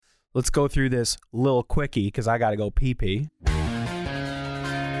let's go through this little quickie because I got to go pee-pee.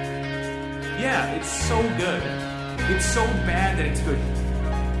 Yeah, it's so good. It's so bad that it's good.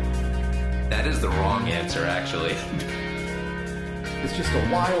 That is the wrong answer, actually. It's just a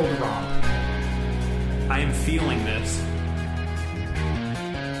wild romp. I am feeling this.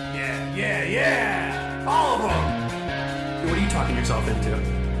 Yeah! All of them! What are you talking yourself into?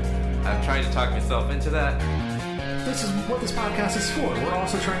 I'm trying to talk myself into that. This is what this podcast is for. We're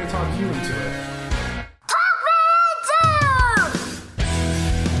also trying to talk you into it.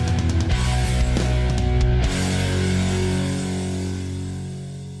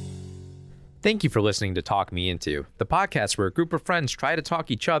 Thank you for listening to Talk Me Into, the podcast where a group of friends try to talk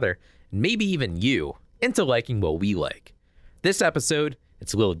each other, and maybe even you, into liking what we like. This episode,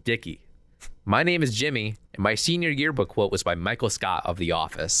 it's Lil Dicky. My name is Jimmy, and my senior yearbook quote was by Michael Scott of The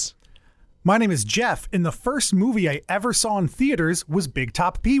Office. My name is Jeff, and the first movie I ever saw in theaters was Big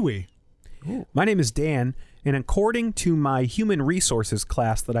Top Pee-wee. My name is Dan, and according to my human resources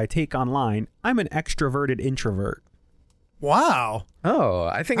class that I take online, I'm an extroverted introvert. Wow. Oh,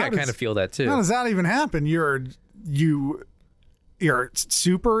 I think How I does- kind of feel that too. How does that even happen? You're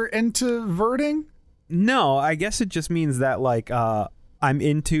super introverting? No, I guess it just means that like I'm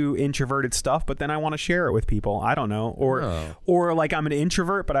into introverted stuff, but then I want to share it with people. I don't know. Or like I'm an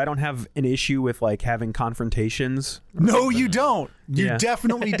introvert, but I don't have an issue with like having confrontations. No, you don't. You Yeah.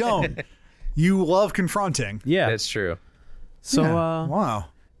 definitely don't. You love confronting. Yeah. That's true. So Yeah. Wow.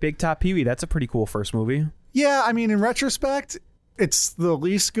 Big Top Pee-wee, that's a pretty cool first movie. Yeah, I mean, in retrospect, it's the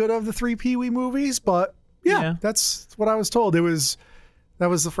least good of the three Pee-wee movies, but yeah, that's what I was told. That was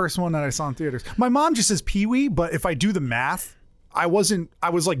the first one that I saw in theaters. My mom just says Pee-wee, but if I do the math, I was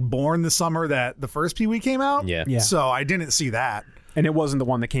like born the summer that the first Pee-wee came out. Yeah. So I didn't see that. And it wasn't the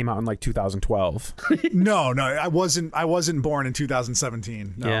one that came out in like 2012. No, I wasn't born in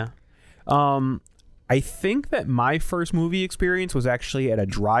 2017. No. Yeah. I think that my first movie experience was actually at a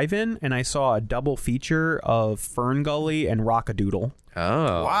drive-in, and I saw a double feature of Fern Gully and Rock-a-Doodle.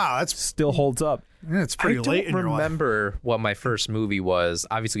 Oh. Wow, that's Still holds up. it's pretty I late in don't your life. remember what my first movie was.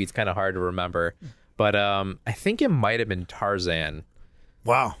 Obviously, it's kind of hard to remember. But I think it might have been Tarzan.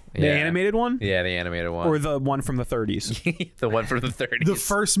 Wow. The animated one? Yeah, the animated one. Or the one from the 30s? the one from the 30s. The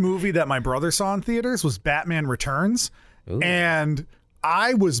first movie that my brother saw in theaters was Batman Returns. Ooh. And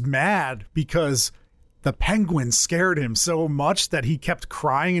I was mad because the penguin scared him so much that he kept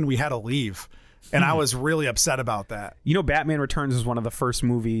crying and we had to leave. And I was really upset about that. You know, Batman Returns is one of the first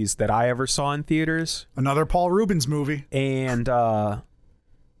movies that I ever saw in theaters. Another Paul Rubens movie. And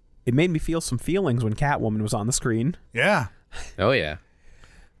it made me feel some feelings when Catwoman was on the screen. Yeah. Oh, yeah.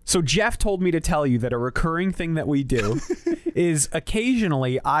 So Jeff told me to tell you that a recurring thing that we do is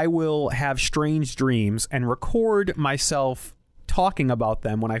occasionally I will have strange dreams and record myself talking about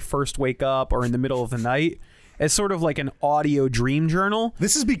them when I first wake up or in the middle of the night as sort of like an audio dream journal.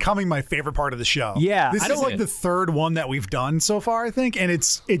 This is becoming my favorite part of the show. Yeah, This I is don't- like the third one that we've done so far, I think. And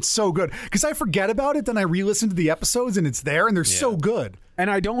it's so good because I forget about it. Then I re-listen to the episodes and it's there and they're so good. And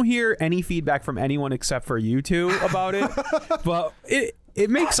I don't hear any feedback from anyone except for you two about it, but it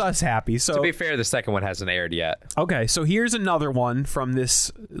makes us happy. So To be fair, the second one hasn't aired yet. okay, so here's another one from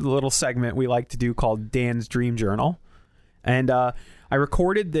this little segment we like to do called Dan's Dream Journal. And I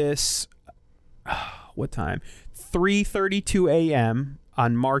recorded this, what time? 3:32 a.m.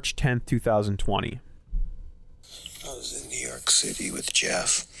 on March 10th, 2020. I was in New York City with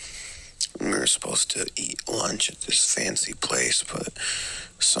Jeff. We were supposed to eat lunch at this fancy place, but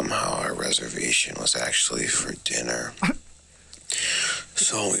somehow our reservation was actually for dinner.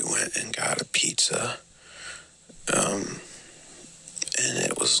 So we went and got a pizza. And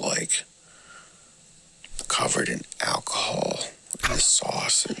it was like covered in alcohol, and the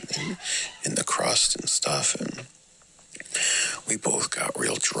sauce and in the crust and stuff. And we both got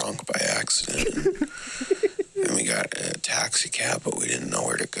real drunk by accident. And we got a taxi cab, but we didn't know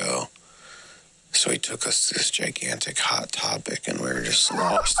where to go. So he took us to this gigantic Hot Topic, and we were just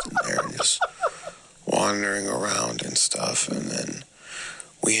lost in there and just wandering around and stuff. And then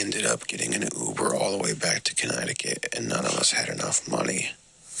we ended up getting an Uber all the way back to Connecticut, and none of us had enough money.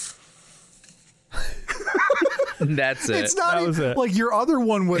 That's it. It's not That was even, it. like your other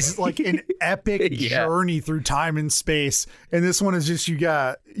one was like an epic Yeah. journey through time and space, and this one is just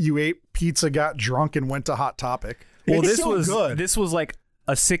you ate pizza, got drunk, and went to Hot Topic. Well, It's this so was good. this was like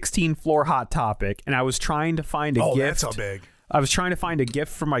a 16-floor Hot Topic, and I was trying to find a Oh, gift. that's how big. I was trying to find a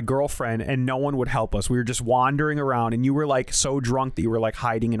gift for my girlfriend, and no one would help us. We were just wandering around, and you were like so drunk that you were like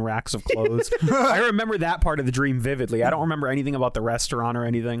hiding in racks of clothes. I remember that part of the dream vividly. I don't remember anything about the restaurant or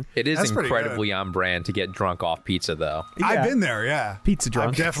anything. It is That's pretty incredibly on brand to get drunk off pizza, though. Yeah. I've been there, yeah. Pizza drunk.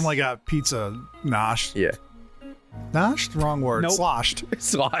 I've definitely got pizza noshed. Yeah. Noshed? Wrong word. Nope. Sloshed.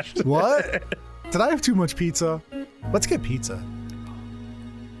 Sloshed. What? Did I have too much pizza? Let's get pizza.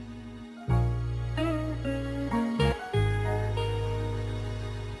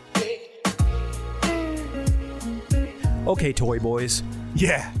 Okay, toy boys.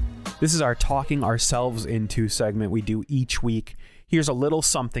 Yeah. This is our talking ourselves into segment we do each week. Here's a little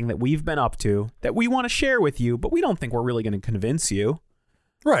something that we've been up to that we want to share with you, but we don't think we're really going to convince you.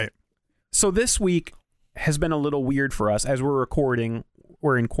 Right. So this week has been a little weird for us. As we're recording,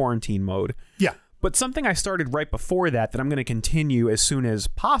 we're in quarantine mode. Yeah. But something I started right before that I'm going to continue as soon as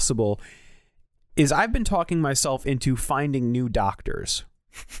possible is I've been talking myself into finding new doctors.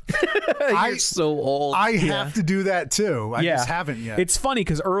 You're so old. I have to do that too. I just haven't yet. It's funny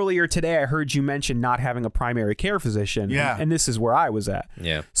because earlier today I heard you mention not having a primary care physician. Yeah. And this is where I was at.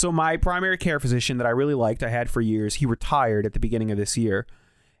 Yeah. So my primary care physician that I really liked, I had for years, he retired at the beginning of this year.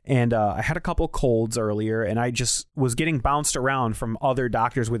 And I had a couple colds earlier, and I just was getting bounced around from other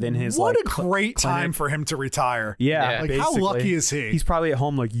doctors within his what like a great time clinic. for him to retire. Yeah. Yeah. Like, how basically. lucky is he? He's probably at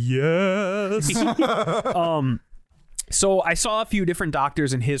home like, yes. So I saw a few different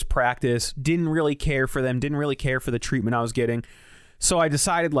doctors in his practice, didn't really care for them, didn't really care for the treatment I was getting. So I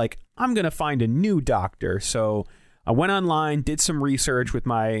decided, like, I'm going to find a new doctor. So I went online, did some research with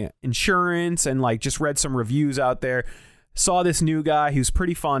my insurance, and like just read some reviews out there. Saw this new guy who's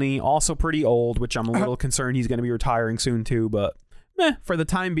pretty funny, also pretty old, which I'm a little concerned he's going to be retiring soon too. But for the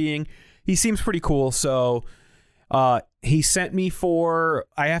time being, he seems pretty cool. So he sent me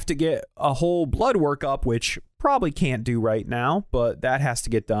I have to get a whole blood workup, which probably can't do right now, but that has to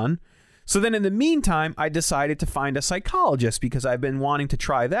get done. So then in the meantime, I decided to find a psychologist because I've been wanting to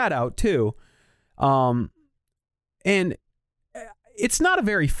try that out too. And it's not a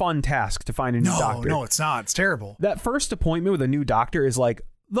very fun task to find a new doctor. No, it's not. It's terrible. That first appointment with a new doctor is like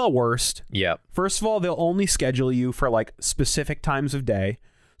the worst. Yep. First of all, they'll only schedule you for like specific times of day.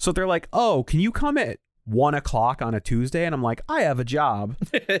 So they're like, oh, can you come at 1 o'clock on a Tuesday? And I'm like, I have a job.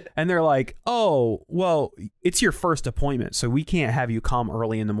 And they're like, oh, well, it's your first appointment, so we can't have you come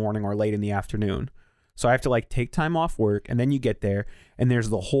early in the morning or late in the afternoon. So I have to like take time off work, and then you get there and there's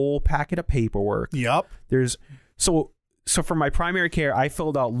the whole packet of paperwork. Yep. So for my primary care, I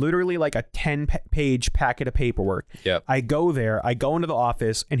filled out literally like a 10-page packet of paperwork. Yep. I go there, I go into the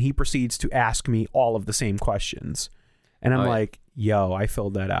office, and he proceeds to ask me all of the same questions. And I'm like, yo, I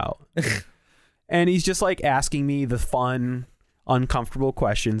filled that out. And he's just like asking me the fun, uncomfortable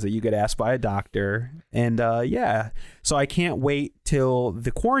questions that you get asked by a doctor. And so I can't wait till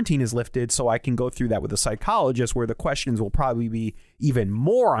the quarantine is lifted so I can go through that with a psychologist where the questions will probably be even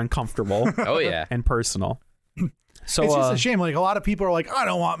more uncomfortable Oh, yeah. and personal. So It's just a shame. Like, a lot of people are like, I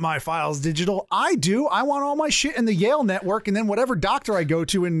don't want my files digital. I do. I want all my shit in the Yale network, and then whatever doctor I go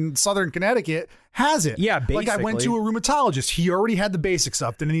to in Southern Connecticut has it. Yeah, Like, I went to a rheumatologist. He already had the basic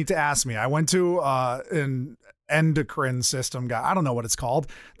stuff. Didn't need to ask me. I went to an endocrine system guy. I don't know what it's called.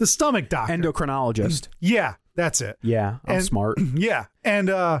 The stomach doctor. endocrinologist. Yeah, that's it. Yeah, I'm smart. Yeah.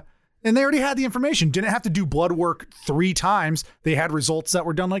 And they already had the information. Didn't have to do blood work 3 times. They had results that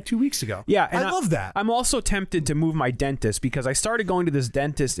were done like 2 weeks ago. Yeah, and I love that. I'm also tempted to move my dentist because I started going to this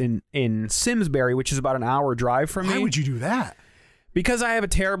dentist in Simsbury, which is about an hour drive from me. Why would you do that? Because I have a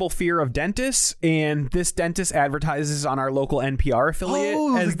terrible fear of dentists, and this dentist advertises on our local NPR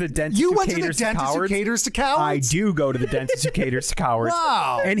affiliate as the dentist you who went to the caters to dentist who cowards. caters to cowards? I do go to the dentist who caters to cowards.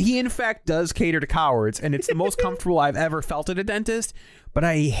 Wow. And he, in fact, does cater to cowards, and it's the most comfortable I've ever felt at a dentist, but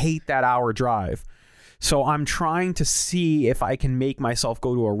I hate that hour drive. So I'm trying to see if I can make myself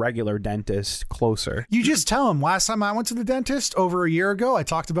go to a regular dentist closer. You just tell him. Last time I went to the dentist over a year ago, I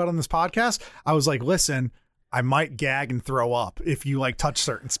talked about it on this podcast. I was like, listen, I might gag and throw up if you like touch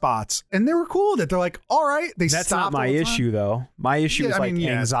certain spots. And they were cool with it. They're like, all right. They That's stopped not my all the time. issue, though. My issue is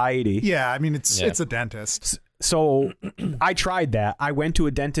anxiety. Yeah, I mean, it's a dentist. So I tried that. I went to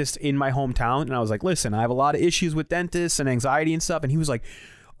a dentist in my hometown, and I was like, listen, I have a lot of issues with dentists and anxiety and stuff. And he was like,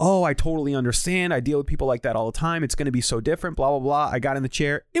 oh, I totally understand. I deal with people like that all the time. It's going to be so different, blah, blah, blah. I got in the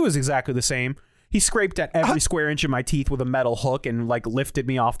chair. It was exactly the same. He scraped at every square inch of my teeth with a metal hook and like lifted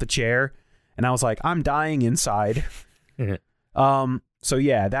me off the chair. And I was like, I'm dying inside. So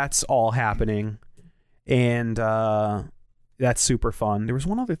yeah, that's all happening. And that's super fun. There was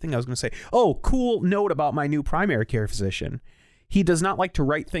one other thing I was going to say. Oh, cool note about my new primary care physician. he does not like to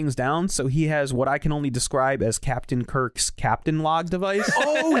write things down, so he has what I can only describe as Captain Kirk's captain log device.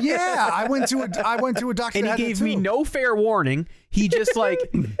 Oh yeah, I went to a doctor And that he had gave that me too. no fair warning. He just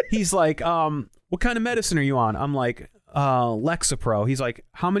he's like, what kind of medicine are you on? I'm like, Lexapro. He's like,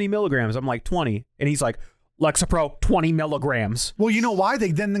 how many milligrams? I'm like, 20. And he's like, Lexapro, 20 milligrams. Well, you know why?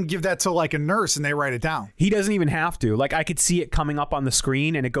 They then give that to like a nurse and they write it down. He doesn't even have to. Like, I could see it coming up on the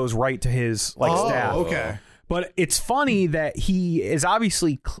screen and it goes right to his staff. Okay. But it's funny that he is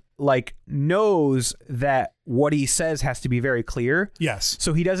obviously knows that what he says has to be very clear. Yes.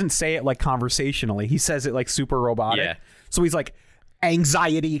 So he doesn't say it like conversationally. He says it like super robotic. Yeah. So he's like,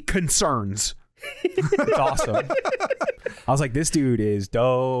 anxiety concerns. It's awesome. I was like, this dude is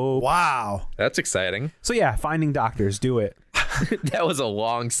dope. Wow. That's exciting. So yeah, finding doctors, do it. That was a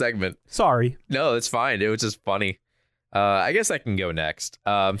long segment. Sorry. No, it's fine. It was just funny. I guess I can go next.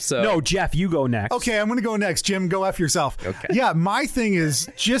 No, Jeff, you go next. Okay, I'm going to go next. Jim, go F yourself. Okay. Yeah, my thing is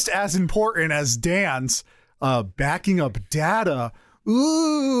just as important as Dan's, backing up data.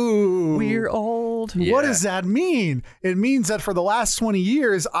 Ooh. We're old. Yeah. What does that mean? It means that for the last 20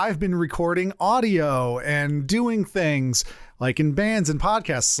 years, I've been recording audio and doing things like in bands and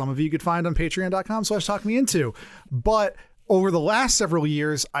podcasts. Some of you could find on patreon.com/talkmeinto. But over the last several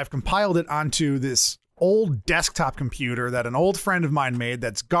years, I've compiled it onto this old desktop computer that an old friend of mine made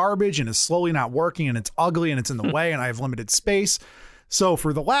that's garbage and is slowly not working and it's ugly and it's in the way and I have limited space. So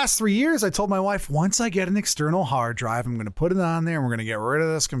for the last 3 years, I told my wife, once I get an external hard drive, I'm going to put it on there and we're going to get rid of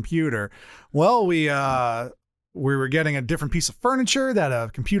this computer. Well, we were getting a different piece of furniture that a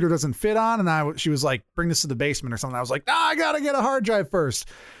computer doesn't fit on. And she was like, bring this to the basement or something. I was like, I got to get a hard drive first.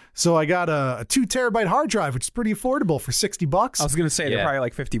 So I got a 2 terabyte hard drive, which is pretty affordable for $60. I was going to say they're Yeah. probably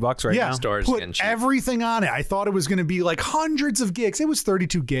like $50 right now. Storage put getting cheap. everything on it. I thought it was going to be like hundreds of gigs. It was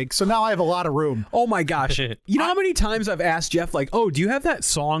 32 gigs. So now I have a lot of room. Oh my gosh. You know how many times I've asked Jeff, like, oh, do you have that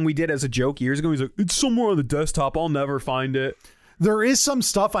song we did as a joke years ago? He's like, it's somewhere on the desktop. I'll never find it. There is some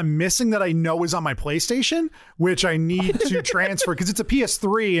stuff I'm missing that I know is on my PlayStation, which I need to transfer because it's a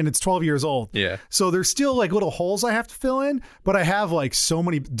PS3 and it's 12 years old. Yeah. So there's still like little holes I have to fill in, but I have like so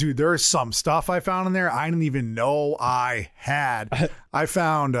many. Dude, there's some stuff I found in there I didn't even know I had. I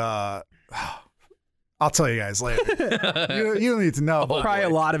found. I'll tell you guys later. you don't need to know. But, Probably a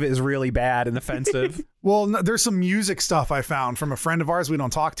lot of it is really bad and offensive. well, no, there's some music stuff I found from a friend of ours we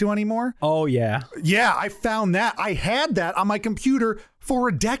don't talk to anymore. Oh, yeah. Yeah, I found that. I had that on my computer for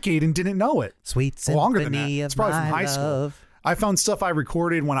a decade and didn't know it. Sweet Longer than that. It's probably from high school. I found stuff I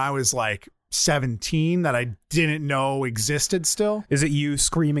recorded when I was like 17 that I didn't know existed still. Is it you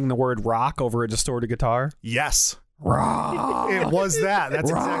screaming the word rock over a distorted guitar? Yes. Rock. It was that.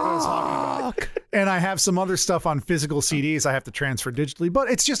 That's exactly what I was talking about. And I have some other stuff on physical CDs I have to transfer digitally, but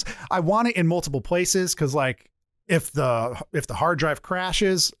it's just I want it in multiple places because like if the hard drive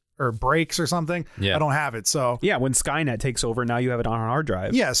crashes or breaks or something, Yeah. I don't have it. So Yeah, when Skynet takes over, now you have it on a hard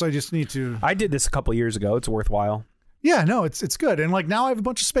drive. yeah, so I just need to. I did this a couple years ago. It's worthwhile. Yeah, no, it's good. And like now I have a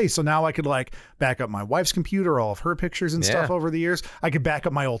bunch of space. So now I could like back up my wife's computer, all of her pictures and stuff Yeah. over the years. I could back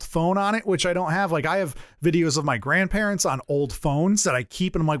up my old phone on it, which I don't have. Like I have videos of my grandparents on old phones that I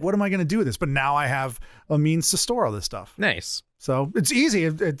keep and I'm like, what am I going to do with this? But now I have a means to store all this stuff. Nice. So it's easy.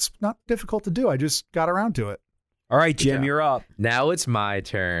 It's not difficult to do. I just got around to it. All right, Jim, you're up. Now it's my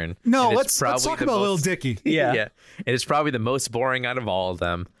turn. No, And it's let's probably talk the about most- Lil Dicky. Yeah. Yeah. And it's probably the most boring out of all of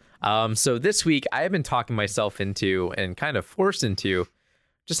them. So this week I have been talking myself into and kind of forced into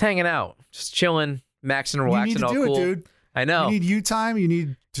just hanging out, just chilling, maxing, You relaxing, need to all do cool. it, dude. I know. You need you time. You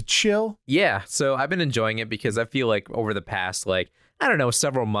need to chill. Yeah, so I've been enjoying it because I feel like over the past, like, I don't know,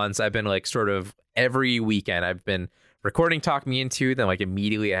 several months, I've been like sort of every weekend I've been recording Talk Me Into, then like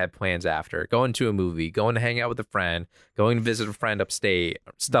immediately I had plans after, going to a movie, going to hang out with a friend, going to visit a friend upstate,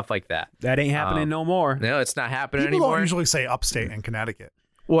 stuff like that. That ain't happening no more. No, it's not happening People anymore. don't usually say upstate in Connecticut.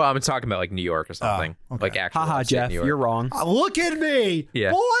 Well, I'm talking about like New York or something. okay. Like actual Haha, upstate Jeff, New York. you're wrong. Look at me.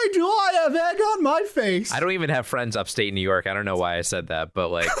 Yeah. Boy, do I have egg on my face. I don't even have friends upstate New York. I don't know why I said that, but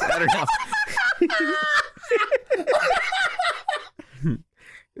like, I don't know.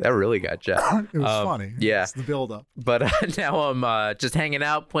 That really got Jeff. It was funny. yeah. It's the build-up. But now I'm just hanging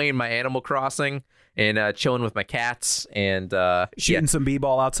out, playing my Animal Crossing, and chilling with my cats, and Shooting some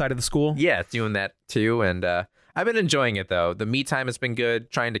b-ball outside of the school. yeah, doing that too. And I've been enjoying it though. The me time has been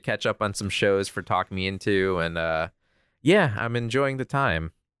good. Trying to catch up on some shows for Talk Me Into, and yeah, I'm enjoying the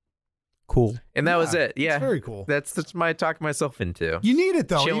time. Cool. And that was it. Yeah, It's very cool. That's my talk myself into. You need it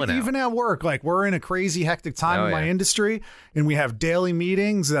though, Chilling out. even at work. Like we're in a crazy hectic time Oh, in my yeah. industry, and we have daily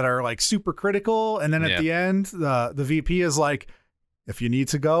meetings that are like super critical. And then at Yeah. the end, the VP is like, "If you need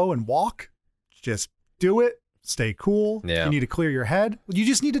to go and walk, just do it. stay cool. Yeah. You need to clear your head. You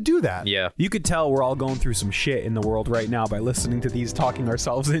just need to do that. Yeah. You could tell we're all going through some shit in the world right now by listening to these talking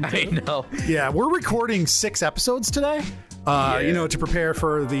ourselves into. I know. Yeah, we're recording 6 episodes today, to prepare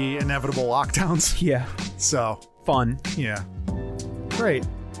for the inevitable lockdowns. Yeah. So, Fun. yeah. Great.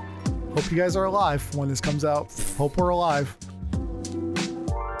 Hope you guys are alive when this comes out. Hope we're alive.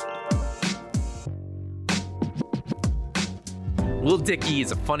 Lil Dicky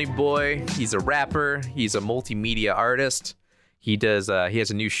is a funny boy. He's a rapper. He's a multimedia artist. He has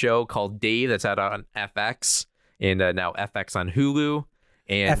a new show called Dave that's out on FX and now FX on Hulu.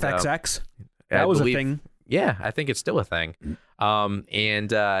 And FXX. I That was believe- a thing. Yeah, I think it's still a thing.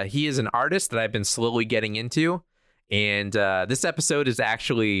 And he is an artist that I've been slowly getting into. And this episode is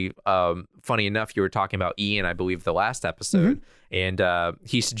actually, funny enough, you were talking about Ian, I believe, the last episode. And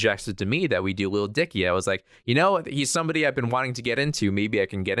he suggested to me that we do Lil Dicky. I was like, he's somebody I've been wanting to get into. Maybe I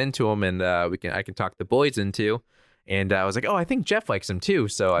can get into him and I can talk the boys into. And I was like, oh, I think Jeff likes him too.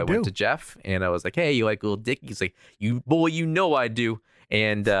 So I went to Jeff and I was like, hey, you like Lil Dicky? He's like, I do.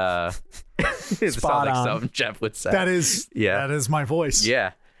 And it sounds like something Jeff would say. That is my voice.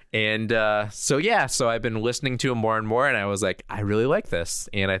 Yeah. And so I've been listening to him more and more, and I was like, I really like this.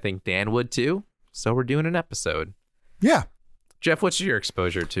 And I think Dan would too. So we're doing an episode. Yeah. Jeff, what's your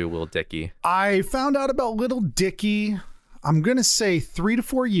exposure to Lil Dicky? I found out about Little Dicky, I'm going to say 3 to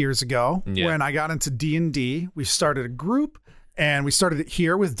 4 years ago when I got into D&D. We started a group, and we started it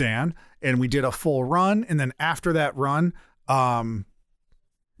here with Dan, and we did a full run. And then after that run,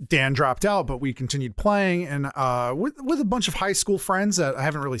 Dan dropped out, but we continued playing, and with a bunch of high school friends that I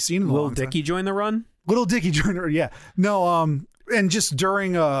haven't really seen in a Lil long time. Dicky joined the run? Little Dicky joined her, yeah. No, and just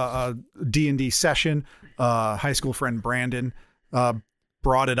during a D&D session, high school friend Brandon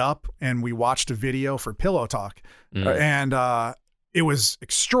brought it up, and we watched a video for Pillow Talk, and it was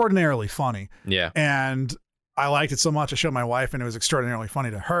extraordinarily funny. Yeah. And I liked it so much, I showed my wife, and it was extraordinarily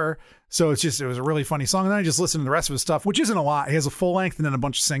funny to her. So it was a really funny song. And then I just listened to the rest of his stuff, which isn't a lot. He has a full length and then a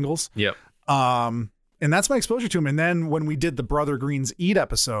bunch of singles. Yep. And that's my exposure to him. And then when we did the Brother Greens Eat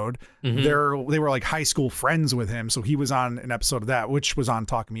episode, they were like high school friends with him. So he was on an episode of that, which was on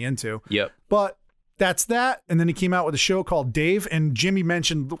Talk Me Into. Yep. But that's that. And then he came out with a show called Dave, and Jimmy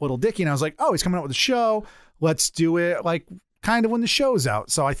mentioned Little Dicky, and I was like, oh, he's coming out with a show. Let's do it like kind of when the show's out.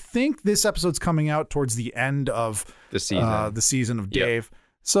 So I think this episode's coming out towards the end of The season. of Dave.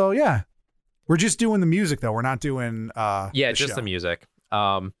 So yeah, we're just doing the music though. We're not doing just show. the music.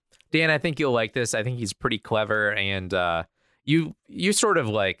 Dan, I think you'll like this. I think he's pretty clever, and you sort of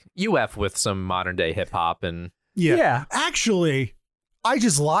like F with some modern day hip hop and Yeah. Actually, I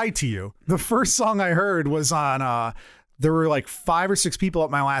just lied to you. The first song I heard was on there were like 5 or 6 people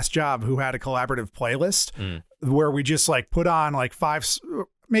at my last job who had a collaborative playlist where we just like put on like I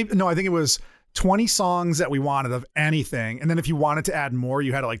think it was 20 songs that we wanted of anything. And then if you wanted to add more,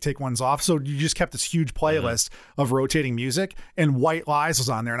 you had to like take ones off. So you just kept this huge playlist of rotating music, and White Lies was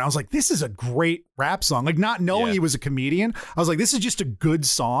on there. And I was like, this is a great rap song. Like, not knowing he was a comedian, I was like, this is just a good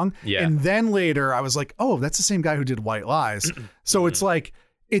song. Yeah. And then later I was like, oh, that's the same guy who did White Lies. So it's like,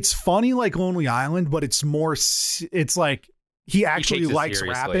 it's funny like Lonely Island, but it's more, it's like, he actually takes it likes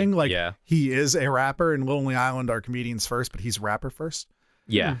seriously. rapping. Like he is a rapper, and Lonely Island are comedians first, but he's a rapper first.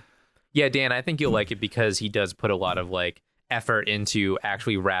 Yeah. Yeah, Dan, I think you'll like it because he does put a lot of like effort into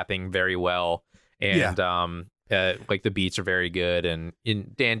actually rapping very well. And like the beats are very good. And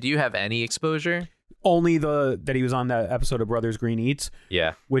Dan, do you have any exposure? Only that he was on that episode of Brothers Green Eats.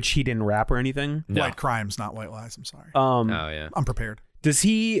 Yeah. Which he didn't rap or anything. No. White Crimes, not White Lies. I'm sorry. Oh yeah. I'm prepared.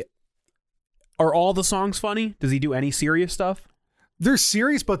 Are all the songs funny? Does he do any serious stuff? They're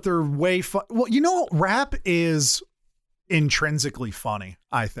serious, but they're way fun. Well, rap is intrinsically funny,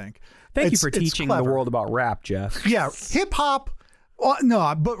 I think. Thank you for teaching the world about rap, Jeff. Yeah, hip hop. Well,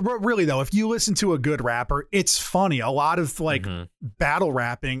 no, but really though, if you listen to a good rapper, it's funny. A lot of like battle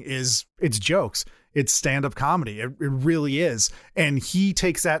rapping it's jokes. It's stand-up comedy. It really is. And he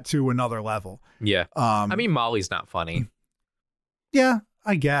takes that to another level. Yeah. I mean, Molly's not funny. Yeah,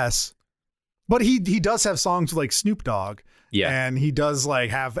 I guess. But he does have songs with like Snoop Dogg. Yeah. And he does like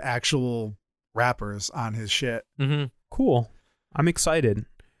have actual rappers on his shit. Mm-hmm. Cool. I'm excited.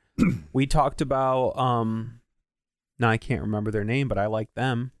 We talked about now I can't remember their name, but I like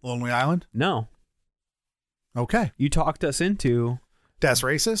them. Lonely Island? No. Okay. You talked us into Das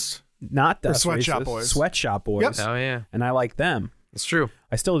Racist? Not Das Sweatshop Racist. Boys. Sweatshop Boys. Yep. Oh yeah. And I like them. It's true.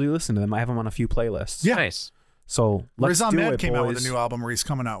 I still do listen to them. I have them on a few playlists. Yeah. Nice. So let's Riz do Ahmed it, came out with boys. a new album, or he's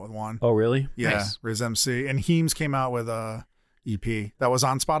coming out with one. Oh, really? Yeah, Nice. Riz MC. And Heems came out with a EP that was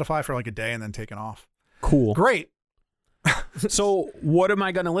on Spotify for like a day and then taken off. Cool. Great. So what am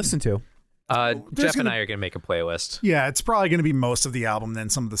I going to listen to? Jeff and I are gonna make a playlist. Yeah, it's probably going to be most of the album, then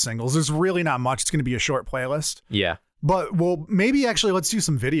some of the singles. There's really not much. It's going to be a short playlist. Yeah. But well, maybe actually let's do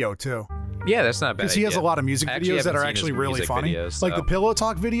some video too. Yeah, that's not bad. Because he has a lot of music videos that are actually really funny. Videos, like the Pillow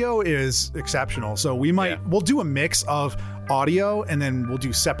Talk video is exceptional. So we'll do a mix of audio and then we'll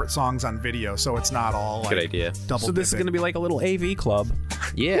do separate songs on video. So it's not all good idea. Double. So this is going to be like a little AV club.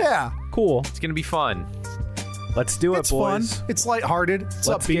 Yeah. Cool. It's gonna be fun. Let's do it, It's boys. fun. It's lighthearted. It's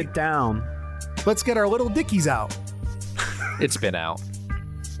Let's upbeat. get down. Let's get our little dickies out. It's been out.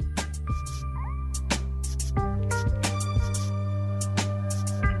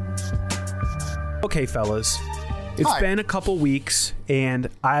 Okay, fellas. It's Hi. been a couple weeks, and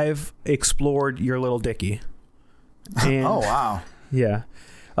I've explored your little dicky. And, Oh wow. Yeah.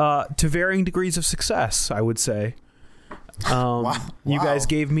 To varying degrees of success, I would say. You guys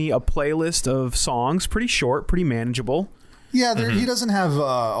gave me a playlist of songs, pretty short, pretty manageable. Yeah, he doesn't have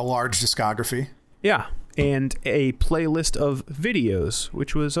a large discography. Yeah. And a playlist of videos,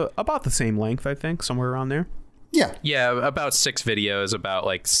 which was about the same length, I think, somewhere around there. Yeah. Yeah, about 6 videos, about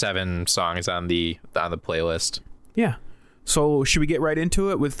like 7 songs on the playlist. Yeah. So should we get right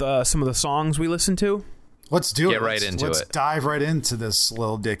into it with some of the songs we listened to? Let's do it. Get right into Let's it. dive right into this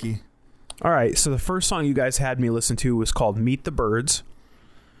little dicky. All right. So the first song you guys had me listen to was called Meet the Birds,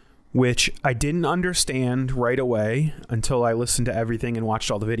 which I didn't understand right away until I listened to everything and watched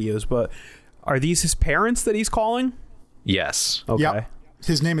all the videos. But are these his parents that he's calling? Yes. Okay. Yep.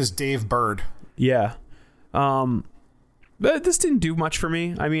 His name is Dave Bird. Yeah. But this didn't do much for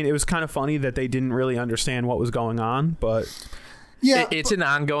me. I mean, it was kind of funny that they didn't really understand what was going on, but Yeah. It's an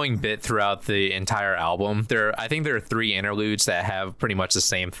ongoing bit throughout the entire album. I think there are 3 interludes that have pretty much the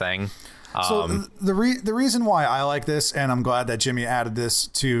same thing. So the reason why I like this, and I'm glad that Jimmy added this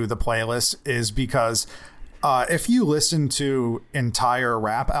to the playlist, is because if you listen to entire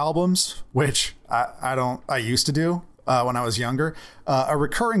rap albums, which I used to do when I was younger, a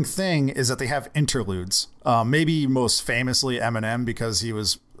recurring thing is that they have interludes. Maybe most famously Eminem, because he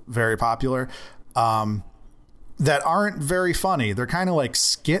was very popular. That aren't very funny. They're kind of like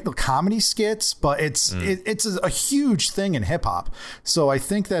comedy skits, but it's a huge thing in hip hop. So I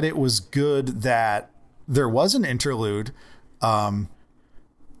think that it was good that there was an interlude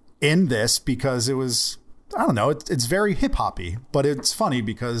in this, because it was, I don't know, it's very hip hoppy, but it's funny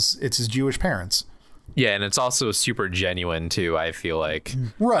because it's his Jewish parents. Yeah, and it's also super genuine too, I feel like.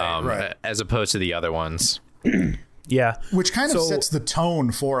 Right. As opposed to the other ones. yeah. Which kind of sets the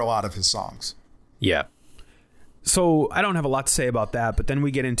tone for a lot of his songs. Yeah. So I don't have a lot to say about that, but then we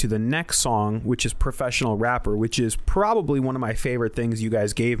get into the next song, which is Professional Rapper, which is probably one of my favorite things you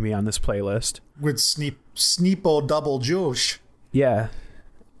guys gave me on this playlist. With Sneepo Double Josh. Yeah.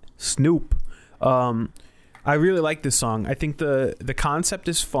 Snoop. I really like this song. I think the concept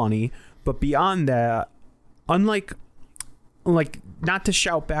is funny, but beyond that, unlike not to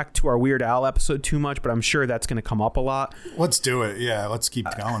shout back to our Weird Al episode too much, but I'm sure that's going to come up a lot. Let's do it. Yeah, let's keep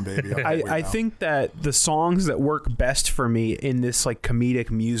going, baby. I think that the songs that work best for me in this like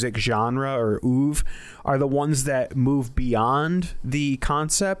comedic music genre or oeuvre are the ones that move beyond the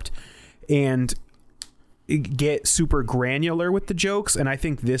concept and get super granular with the jokes. And I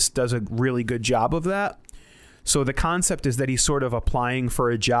think this does a really good job of that. So the concept is that he's sort of applying for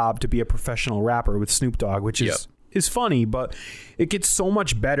a job to be a professional rapper with Snoop Dogg, which is funny, but it gets so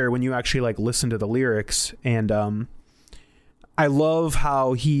much better when you actually like listen to the lyrics. And I love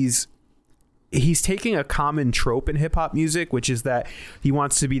how he's taking a common trope in hip hop music, which is that he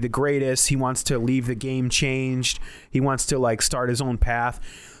wants to be the greatest. He wants to leave the game changed. He wants to like start his own path.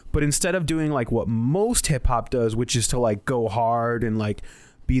 But instead of doing like what most hip hop does, which is to like go hard and like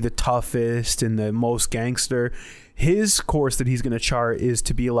be the toughest and the most gangster, his course that he's going to chart is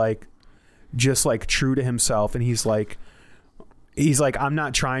to be like just like true to himself. And he's like I'm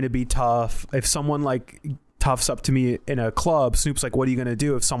not trying to be tough. If someone like toughs up to me in a club, Snoop's like, what are you going to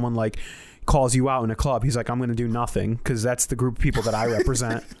do if someone like calls you out in a club? He's like, I'm going to do nothing, because that's the group of people that I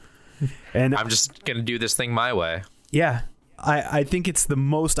represent. And I'm just going to do this thing my way. Yeah. I think it's the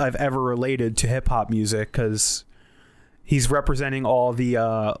most I've ever related to hip hop music, because he's representing all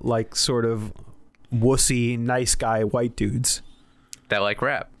the like sort of wussy, nice guy white dudes that like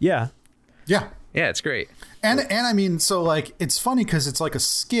rap. Yeah. Yeah. Yeah, it's great. And I mean, so like it's funny because it's like a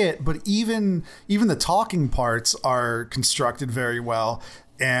skit, but even the talking parts are constructed very well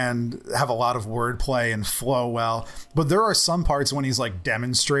and have a lot of wordplay and flow well. But there are some parts when he's like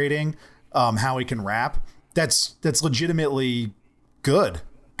demonstrating how he can rap that's legitimately good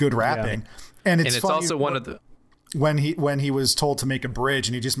rapping. Yeah. And it's funny, also one of the when he was told to make a bridge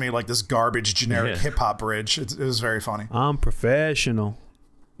and he just made like this garbage generic hip hop bridge. It was very funny. I'm professional.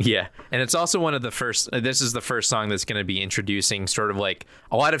 Yeah, and it's also one of the first. This is the first song that's going to be introducing sort of like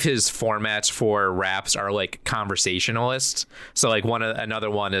a lot of his formats for raps are like conversationalists. So like another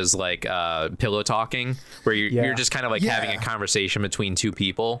one is like pillow talking, where you're just kind of like having a conversation between two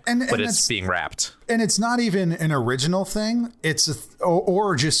people, but it's being rapped. And it's not even an original thing. It's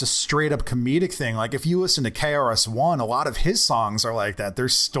or just a straight up comedic thing. Like if you listen to KRS-One, a lot of his songs are like that. They're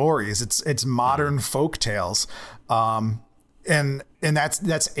stories. It's modern folk tales. And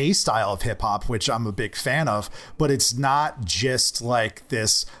that's a style of hip hop, which I'm a big fan of, but it's not just like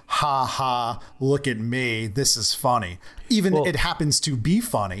this, ha ha, look at me, this is funny. It happens to be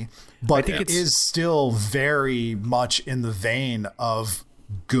funny, but it is still very much in the vein of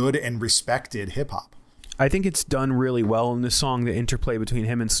good and respected hip hop. I think it's done really well in this song, the interplay between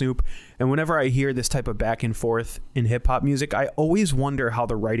him and Snoop. And whenever I hear this type of back and forth in hip hop music, I always wonder how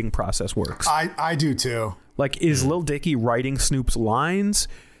the writing process works. I do too. Like, is Lil Dicky writing Snoop's lines?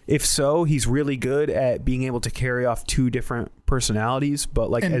 If so, he's really good at being able to carry off two different personalities.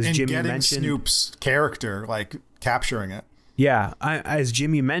 But like as Jimmy mentioned, Snoop's character, like capturing it. Yeah, as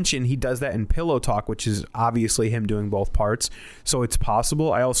Jimmy mentioned, he does that in Pillow Talk, which is obviously him doing both parts. So it's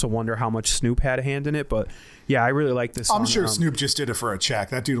possible. I also wonder how much Snoop had a hand in it. But yeah, I really like this song. I'm sure Snoop just did it for a check.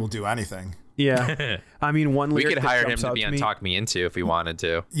 That dude will do anything. Yeah. I mean, one lyric we could hire him to be on me, Talk Me Into if we wanted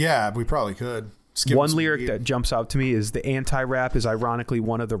to. Yeah, we probably could. One lyric that jumps out to me is the anti-rap is ironically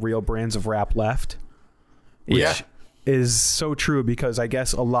one of the real brands of rap left. Which is so true because I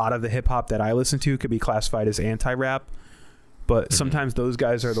guess a lot of the hip hop that I listen to could be classified as anti-rap. But sometimes those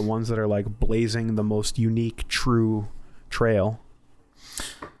guys are the ones that are like blazing the most unique, true trail.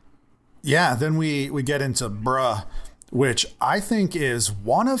 Yeah, then we get into Bruh, which I think is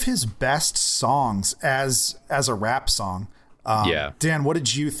one of his best songs as a rap song. Dan, what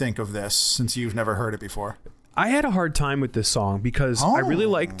did you think of this since you've never heard it before? I had a hard time with this song because I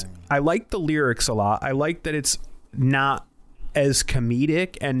liked the lyrics a lot. I like that it's not as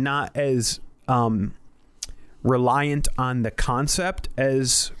comedic and not as reliant on the concept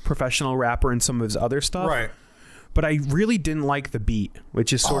as Professional Rapper and some of his other stuff. Right. But I really didn't like the beat,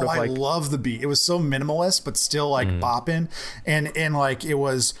 which is sort of like... I love the beat. It was so minimalist, but still like bopping. And like it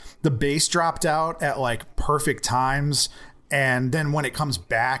was... The bass dropped out at like perfect times. And then when it comes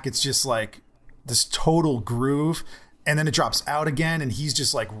back, it's just like this total groove. And then it drops out again. And he's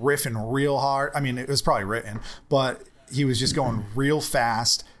just like riffing real hard. I mean, it was probably written, but he was just going real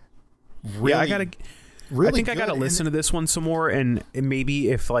fast. Really, I think I gotta listen to this one some more, and maybe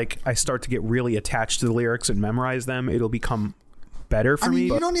if like I start to get really attached to the lyrics and memorize them, it'll become better for me.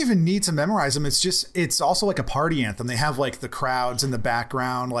 You don't even need to memorize them. It's also like a party anthem. They have like the crowds in the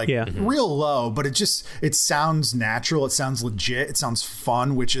background, like real low, but it sounds natural. It sounds legit. It sounds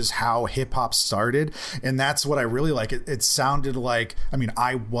fun, which is how hip hop started. And that's what I really like. It sounded like, I mean,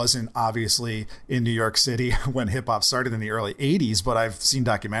 I wasn't obviously in New York City when hip hop started in the early 80s, but I've seen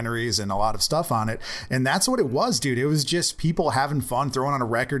documentaries and a lot of stuff on it. And that's what it was, dude. It was just people having fun, throwing on a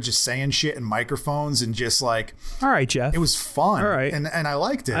record, just saying shit in microphones and just like, all right, Jeff. It was fun. All right. And I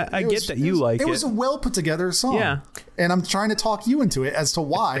liked it. I get that you like it. It was a well put together song. Yeah. And I'm trying to talk you into it as to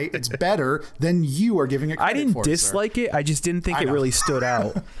why it's better than you are giving it credit for. I didn't dislike it. I just didn't think it really stood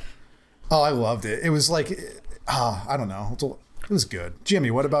out. Oh, I loved it. It was like, I don't know. It was good. Jimmy,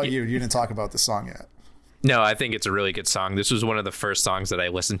 what about you? You didn't talk about the song yet. No, I think it's a really good song. This was one of the first songs that I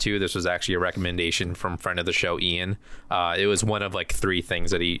listened to. This was actually a recommendation from friend of the show, Ian. It was one of like 3 things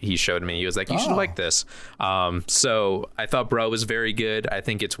that he showed me. He was like, you should like this. So I thought Bro was very good. I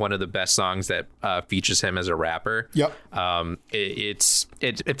think it's one of the best songs that features him as a rapper. Yep.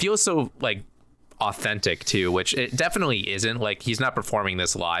 It feels so like authentic too, which it definitely isn't. Like he's not performing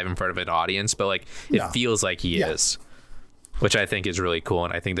this live in front of an audience, but like it feels like he is. Which I think is really cool,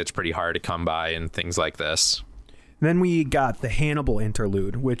 and I think that's pretty hard to come by in things like this. Then we got the Hannibal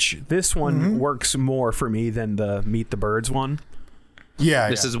interlude, which this one works more for me than the Meet the Birds one.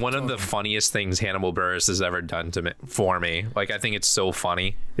 Yeah, this is one of the funniest things Hannibal Buress has ever done for me. Like, I think it's so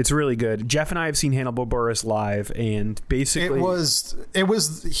funny. It's really good. Jeff and I have seen Hannibal Buress live, and basically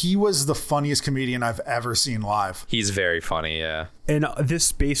he was the funniest comedian I've ever seen live. He's very funny, yeah. And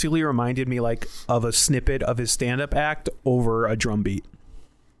this basically reminded me like of a snippet of his stand-up act over a drum beat.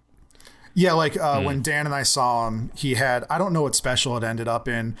 Yeah, like when Dan and I saw him, he had, I don't know what special it ended up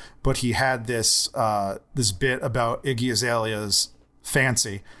in, but he had this this bit about Iggy Azalea's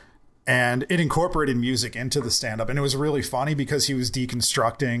Fancy, and it incorporated music into the stand-up, and it was really funny because he was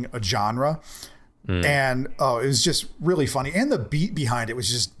deconstructing a genre. And it was just really funny, and the beat behind it was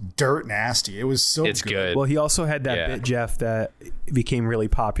just dirt nasty. It was so good. Well, he also had that bit, Jeff, that became really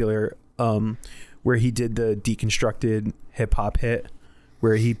popular, where he did the deconstructed hip-hop hit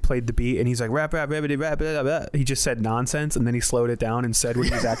where he played the beat and he's like rap rap rap rap rap rap. He just said nonsense and then he slowed it down and said what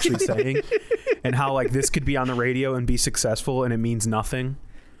he was actually saying, and how like this could be on the radio and be successful and it means nothing.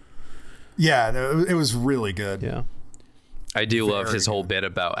 Yeah, it was really good. Yeah. I do love his whole bit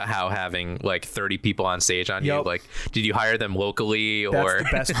about how having like 30 people on stage on you. Like, did you hire them locally or the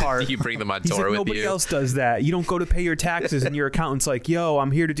best part. did you bring them on He's tour like, with nobody you? else does that. You don't go to pay your taxes and your accountant's like, yo,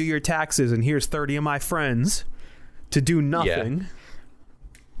 I'm here to do your taxes and here's 30 of my friends to do nothing. Yeah.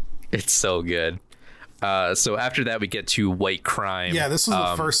 It's so good. So after that, we get to White Crime. Yeah, this was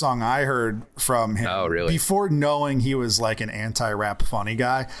the first song I heard from him. Oh, really? Before knowing he was like an anti-rap funny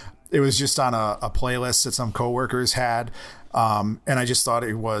guy. It was just on a playlist that some coworkers had. And I just thought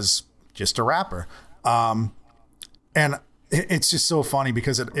it was just a rapper. And it's just so funny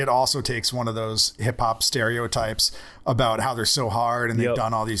because it also takes one of those hip hop stereotypes about how they're so hard and they've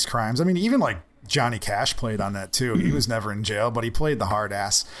done all these crimes. I mean, even like Johnny Cash played on that too. He was never in jail, but he played the hard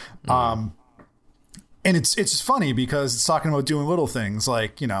ass. And it's funny because it's talking about doing little things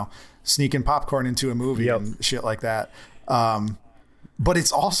like, you know, sneaking popcorn into a movie and shit like that. But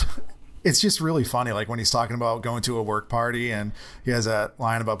it's also, it's just really funny. Like when he's talking about going to a work party and he has that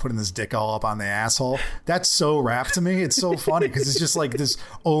line about putting his dick all up on the asshole. That's so rap to me. It's so funny because it's just like this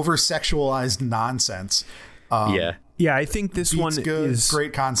over sexualized nonsense. Yeah, I think this one is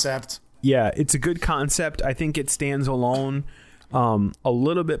great concept. Yeah, it's a good concept. I think it stands alone a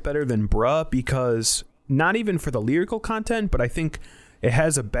little bit better than Bruh because not even for the lyrical content, but I think it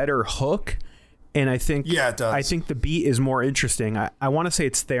has a better hook. And I think, it does. I think the beat is more interesting. I want to say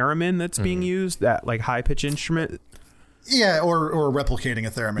it's theremin that's being used, that like high pitch instrument. Yeah, or replicating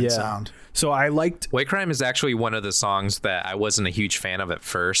a theremin sound. So I liked White Crime is actually one of the songs that I wasn't a huge fan of at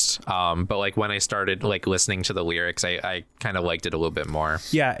first. But like when I started like listening to the lyrics, I kind of liked it a little bit more.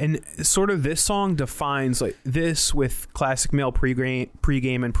 Yeah, and sort of this song defines like this with classic male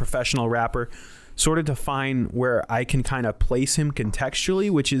pregame and professional rapper, sort of define where I can kind of place him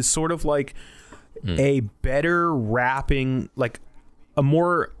contextually, which is sort of like a better rapping, like a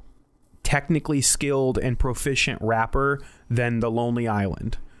more technically skilled and proficient rapper than the Lonely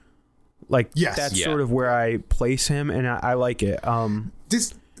Island. Like that's sort of where I place him, and I like it.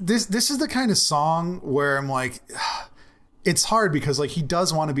 This is the kind of song where I'm like, it's hard because like he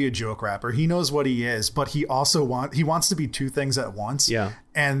does want to be a joke rapper. He knows what he is, but he also wants to be two things at once. Yeah.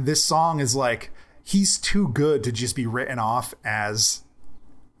 And this song is like, he's too good to just be written off as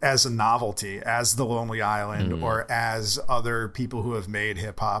a novelty, as the Lonely Island, or as other people who have made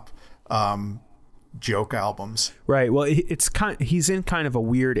hip hop joke albums. Right. Well, he's in kind of a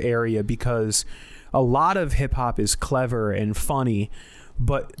weird area because a lot of hip hop is clever and funny,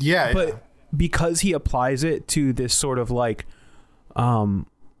 but because he applies it to this sort of like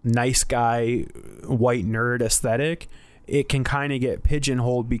nice guy, white nerd aesthetic, it can kind of get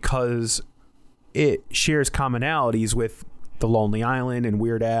pigeonholed because it shares commonalities with the Lonely Island and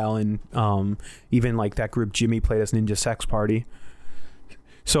Weird Al and even like that group Jimmy played as Ninja Sex Party.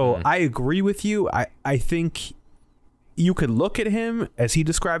 So I agree with you. I think you could look at him as he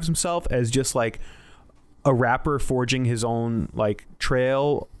describes himself as just like a rapper forging his own like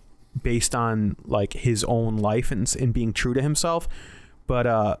trail based on like his own life and being true to himself.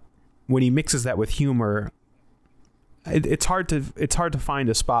 But when he mixes that with humor, it's hard to find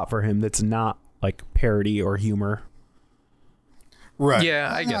a spot for him that's not like parody or humor. Right.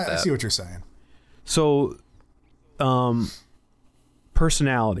 Yeah, I get that. I see what you're saying. So,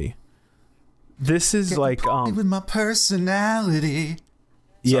 personality. This is like with my personality.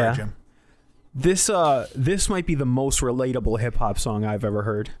 Yeah. Sorry, Jim. This might be the most relatable hip hop song I've ever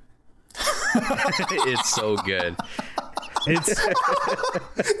heard. It's so good.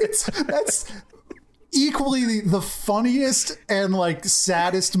 That's equally the funniest and like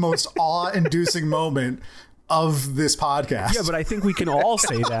saddest, most awe-inducing moment of this podcast. Yeah, but I think we can all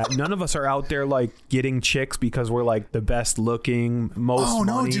say that. None of us are out there like getting chicks because we're like the best looking, most Oh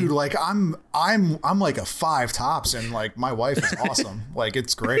no, money. dude! Like I'm like a 5 tops, and like my wife is awesome. Like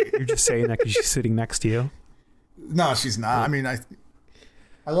it's great. You're just saying that because she's sitting next to you. No, she's not. I mean, I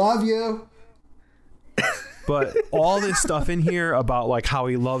love you. But all this stuff in here about like how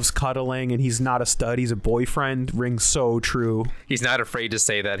he loves cuddling and he's not a stud, he's a boyfriend, rings so true. He's not afraid to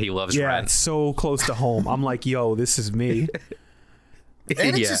say that he loves Rent. It's so close to home. I'm like, yo, this is me.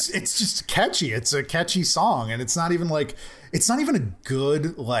 And it's just catchy. It's a catchy song, and it's not even a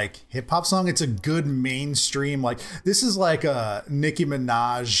good like hip hop song. It's a good mainstream. Like this is like a Nicki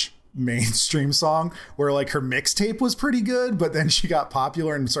Minaj mainstream song where like her mixtape was pretty good, but then she got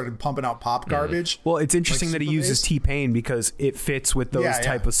popular and started pumping out pop garbage. Well, it's interesting like that he uses T-Pain because it fits with those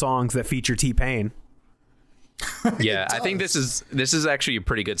type of songs that feature T-Pain. Yeah, I think this is actually a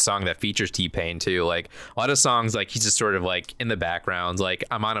pretty good song that features T-Pain too. Like a lot of songs, like he's just sort of like in the background, like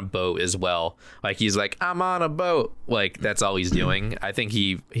I'm on a boat as well. Like he's like I'm on a boat, like that's all he's doing. I think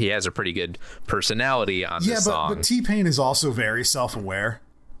he has a pretty good personality on this song. But T-Pain is also very self-aware.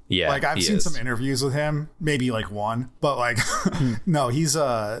 Yeah, like I've seen some interviews with him, maybe like one, but like no, he's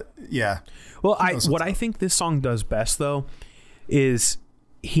yeah. Well, what I think this song does best though is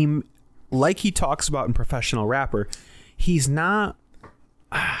like he talks about in Professional Rapper, he's not,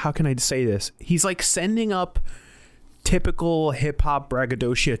 how can I say this? He's like sending up typical hip hop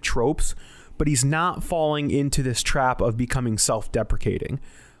braggadocio tropes, but he's not falling into this trap of becoming self-deprecating.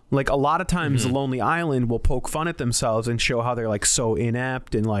 Like a lot of times Lonely Island will poke fun at themselves and show how they're like so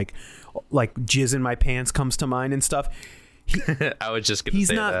inept, and like jizz in my pants comes to mind and stuff. I was just gonna say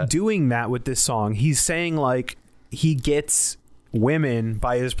he's not doing that with this song. He's saying like he gets women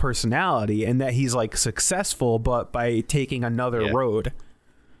by his personality, and that he's like successful but by taking another road.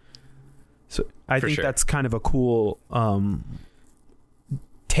 So I think that's kind of a cool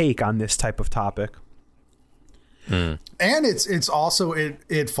take on this type of topic. And it's also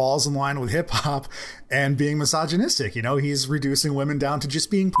it falls in line with hip hop and being misogynistic. You know, he's reducing women down to just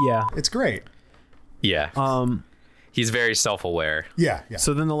being it's great. He's very self-aware. Yeah.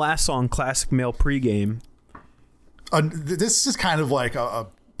 So then the last song, Classic Male Pregame, this is kind of like a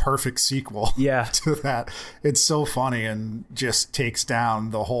perfect sequel to that. It's so funny and just takes down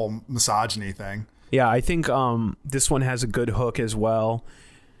the whole misogyny thing. Yeah, I think this one has a good hook as well.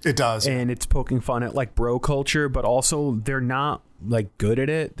 It does. And it's poking fun at like bro culture, but also they're not like good at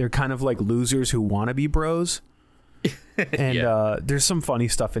it. They're kind of like losers who want to be bros. And there's some funny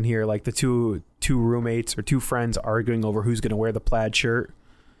stuff in here, like the two roommates or two friends arguing over who's going to wear the plaid shirt.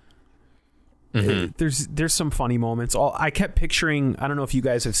 There's some funny moments. I kept picturing, I don't know if you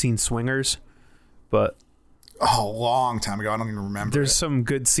guys have seen Swingers, but a long time ago, I don't even remember. There's some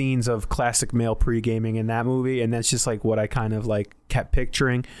good scenes of classic male pre-gaming in that movie, and that's just like what I kind of like kept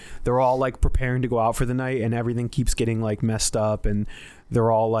picturing. They're all like preparing to go out for the night, and everything keeps getting like messed up, and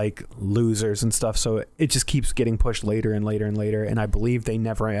they're all like losers and stuff, so it just keeps getting pushed later and later and later, and I believe they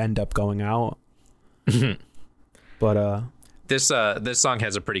never end up going out. But this song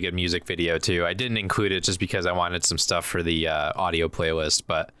has a pretty good music video too. I didn't include it just because I wanted some stuff for the audio playlist,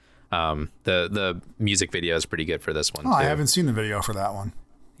 but the music video is pretty good for this one too. I haven't seen the video for that one.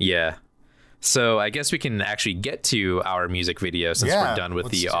 Yeah. So I guess we can actually get to our music video since we're done with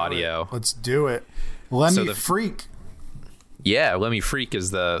the audio. Let's do it. Let Me Freak. Yeah, Let Me Freak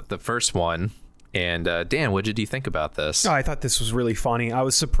is the first one. And Dan, what did you think about this? Oh, I thought this was really funny. I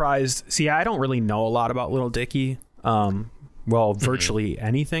was surprised. See, I don't really know a lot about Lil Dicky. Well, virtually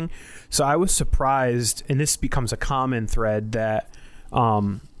anything. So I was surprised, and this becomes a common thread, that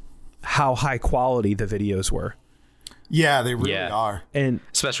how high quality the videos were. Yeah, they really are. And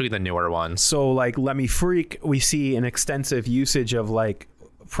especially the newer ones. So like Let Me Freak, we see an extensive usage of like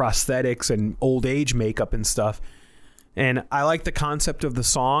prosthetics and old age makeup and stuff. And I like the concept of the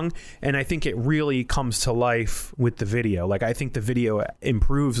song, and I think it really comes to life with the video. Like I think the video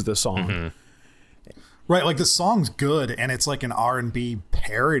improves the song. Right, like the song's good, and it's like an R&B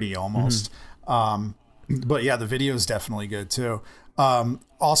parody almost. But yeah, the video is definitely good too.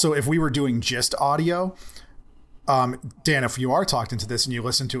 Also, if we were doing just audio, Dan, if you are talking to this and you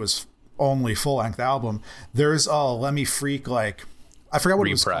listen to his only full-length album, there's a Let Me Freak, like, I forgot what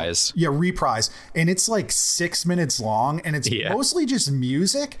Reprise. it was called. Yeah, Reprise. And it's like 6 minutes long, and it's mostly just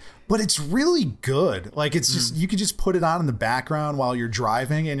music, but it's really good. Like it's just, you could just put it on in the background while you're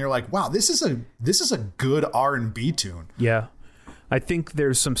driving, and you're like, wow, this is a good R&B tune. Yeah. I think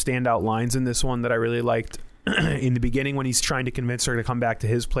there's some standout lines in this one that I really liked. In the beginning, when he's trying to convince her to come back to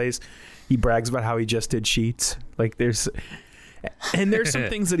his place, he brags about how he just did sheets. Like there's some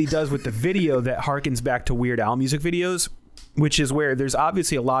things that he does with the video that harkens back to Weird Al music videos, which is where there's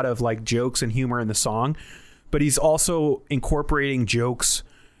obviously a lot of like jokes and humor in the song, but he's also incorporating jokes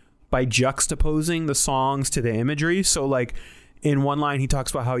by juxtaposing the songs to the imagery. So like in one line, he talks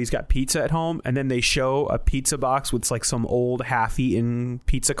about how he's got pizza at home, and then they show a pizza box with like some old half-eaten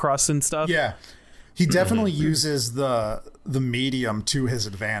pizza crust and stuff. Yeah. He definitely uses the medium to his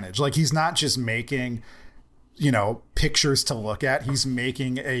advantage. Like he's not just making, pictures to look at. He's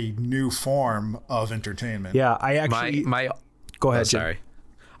making a new form of entertainment. Yeah, I actually go ahead. Sorry.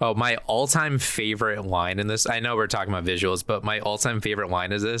 Oh, my all-time favorite line in this, I know we're talking about visuals, but my all-time favorite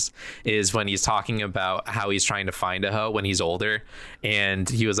line is when he's talking about how he's trying to find a hoe when he's older. And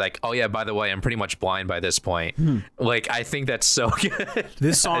he was like, oh yeah, by the way, I'm pretty much blind by this point. Like, I think that's so good.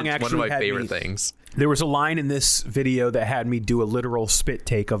 This song actually one of my favorite things. There was a line in this video that had me do a literal spit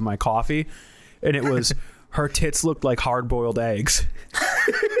take of my coffee. And it was, her tits looked like hard-boiled eggs.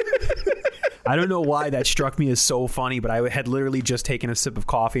 I don't know why that struck me as so funny, but I had literally just taken a sip of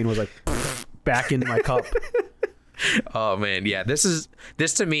coffee and was like, back into my cup. Oh man, yeah. This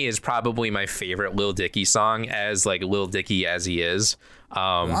to me is probably my favorite Lil Dicky song, as like Lil Dicky as he is,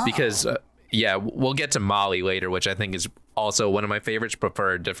 because yeah, we'll get to Molly later, which I think is also one of my favorites, but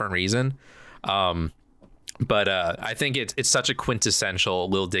for a different reason. But I think it's such a quintessential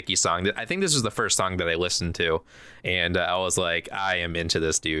Lil Dicky song. I think this was the first song that I listened to, and I was like, I am into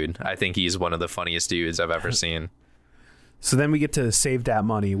this dude. I think he's one of the funniest dudes I've ever seen. So then we get to Save That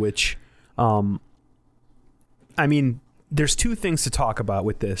Money, which, I mean, there's two things to talk about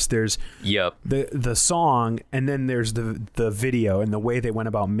with this. There's the song, and then there's the video and the way they went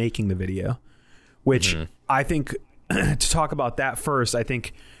about making the video, which I think to talk about that first, I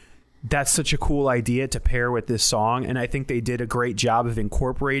think that's such a cool idea to pair with this song. And I think they did a great job of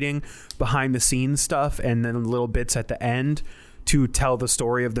incorporating behind the scenes stuff and then little bits at the end to tell the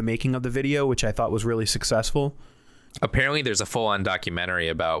story of the making of the video, which I thought was really successful. Apparently there's a full-on documentary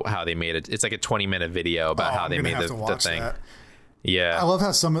about how they made it. It's like a 20-minute video about how they made the thing. That. Yeah. I love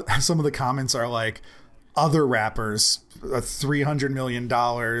how some of the comments are like, other rappers, $300 million,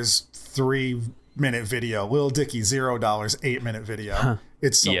 3-minute video. Lil Dicky, $0, 8-minute video. Huh.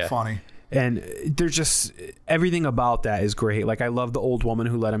 It's so funny. And there's just everything about that is great. Like, I love the old woman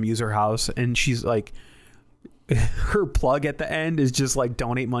who let him use her house, and she's like, her plug at the end is just like,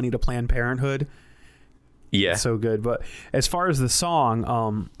 donate money to Planned Parenthood. Yeah. It's so good. But as far as the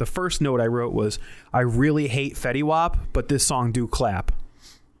song, the first note I wrote was, I really hate Fetty Wap, but this song do clap.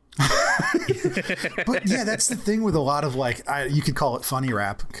 But yeah, that's the thing with a lot of like, you could call it funny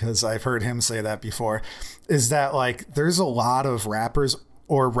rap, because I've heard him say that before, is that like there's a lot of rappers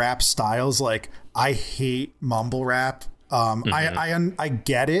or rap styles. Like, I hate mumble rap. I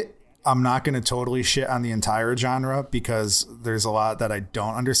get it. I'm not going to totally shit on the entire genre because there's a lot that I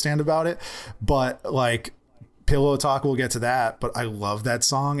don't understand about it. But like, Pillow Talk, we'll get to that, but I love that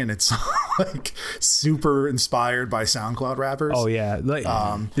song, and it's like super inspired by SoundCloud rappers. Oh yeah, like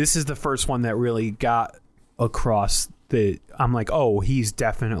this is the first one that really got across the. I'm like, oh, he's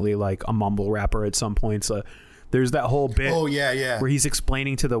definitely like a mumble rapper at some points. There's that whole bit. Oh yeah, where he's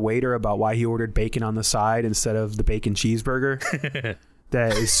explaining to the waiter about why he ordered bacon on the side instead of the bacon cheeseburger.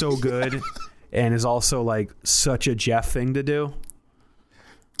 That is so good, and is also like such a Jeff thing to do.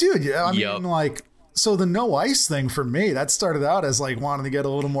 Dude, yeah, I mean, like. So the no ice thing for me, that started out as like wanting to get a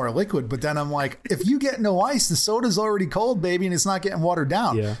little more liquid. But then I'm like, if you get no ice, the soda's already cold, baby, and it's not getting watered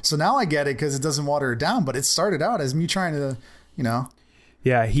down. Yeah. So now I get it because it doesn't water it down. But it started out as me trying to, get a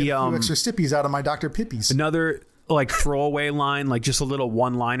few extra stippies out of my Dr. Pippies. Another like throwaway line, like just a little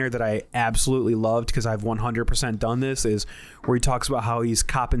one-liner that I absolutely loved because I've 100% done this, is where he talks about how he's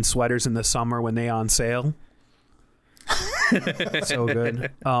copping sweaters in the summer when they on sale. So good.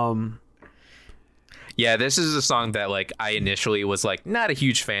 Yeah, this is a song that like I initially was like not a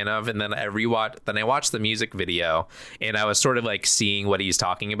huge fan of, and then I watched the music video, and I was sort of like seeing what he's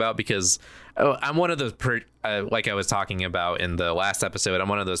talking about, because I'm one of those like I was talking about in the last episode, I'm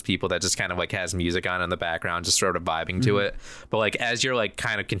one of those people that just kind of like has music on in the background, just sort of vibing to it. But like as you're like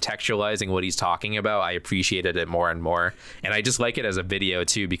kind of contextualizing what he's talking about, I appreciated it more and more, and I just like it as a video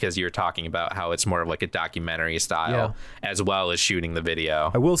too, because you're talking about how it's more of like a documentary style as well as shooting the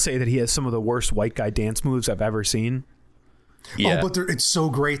video. I will say that he has some of the worst white guy dance moves I've ever seen. Yeah. Oh, but it's so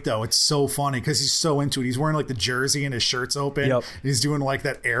great though. It's so funny because he's so into it. He's wearing like the jersey and his shirt's open. Yep. He's doing like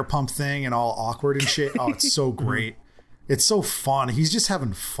that air pump thing and all awkward and shit. Oh, it's so great. It's so fun. He's just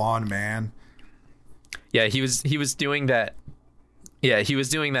having fun, man. Yeah, he was doing that. Yeah, he was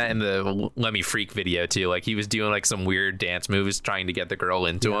doing that in the Let Me Freak video too. Like he was doing like some weird dance moves trying to get the girl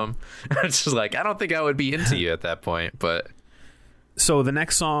into him. It's just like, I don't think I would be into you at that point, but. So the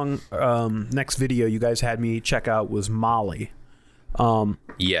next song, next video you guys had me check out was Molly.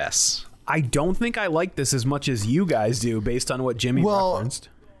 Yes. I don't think I like this as much as you guys do, based on what Jimmy referenced.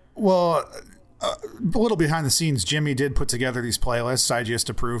 Well, a little behind the scenes, Jimmy did put together these playlists. I just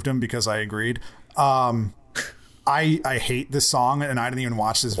approved them because I agreed. I hate this song, and I didn't even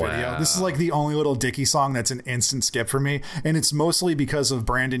watch this video. This is like the only Lil Dicky song that's an instant skip for me, and it's mostly because of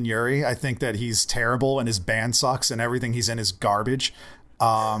Brandon Urie. I think that he's terrible, and his band sucks, and everything he's in is garbage.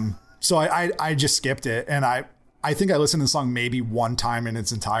 So I just skipped it, and I think I listened to the song maybe one time in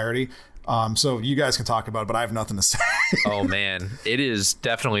its entirety. So you guys can talk about it, but I have nothing to say. Oh man, it is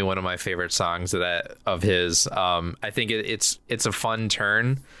definitely one of my favorite songs of his. I think it's a fun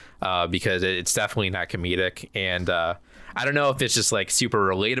turn. Because it's definitely not comedic, and I don't know if it's just like super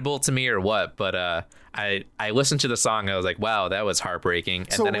relatable to me or what, but I listened to the song and I was like, wow, that was heartbreaking.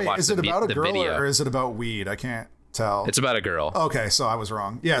 And So then I wait, watched is it about a the girl video. or is it about weed? I can't tell. It's about a girl. Okay, so I was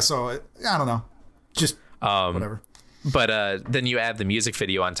wrong. Yeah, so I don't know. Just whatever. But then you add the music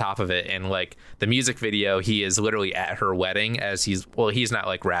video on top of it, and like the music video, he is literally at her wedding as he's not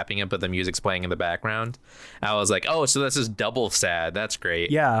like rapping it, but the music's playing in the background. I was like, oh, so this is double sad. That's great.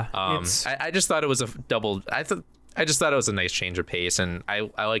 Yeah. I just thought it was I just thought it was a nice change of pace, and I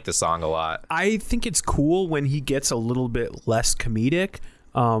like the song a lot. I think it's cool when he gets a little bit less comedic,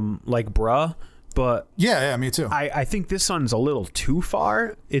 like Bruh. But yeah, me too. I think this one's a little too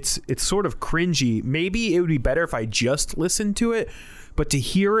far. It's sort of cringy. Maybe it would be better if I just listened to it, but to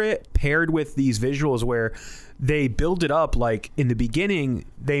hear it paired with these visuals where they build it up, like in the beginning,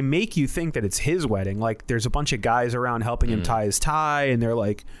 they make you think that it's his wedding. Like there's a bunch of guys around helping him tie his tie, and they're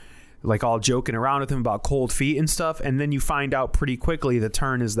like all joking around with him about cold feet and stuff. And then you find out pretty quickly the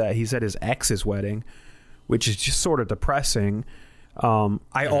turn is that he's at his ex's wedding, which is just sort of depressing.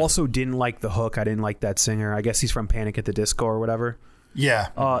 I also didn't like the hook. I didn't like that singer. I guess he's from Panic at the Disco or whatever. Yeah.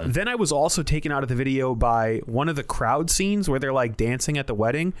 Then I was also taken out of the video by one of the crowd scenes where they're like dancing at the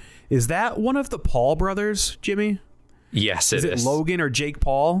wedding. Is that one of the Paul brothers, Jimmy? Yes, Is it Logan or Jake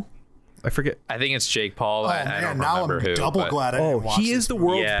Paul? I forget. I think it's Jake Paul. I don't now remember I'm who. double glad I didn't watch he is the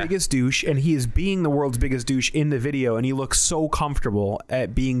world's biggest douche, and he is being the world's biggest douche in the video, and he looks so comfortable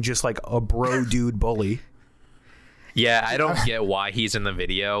at being just like a bro dude bully. Yeah, I don't get why he's in the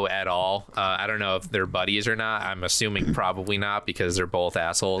video at all. I don't know if they're buddies or not. I'm assuming probably not because they're both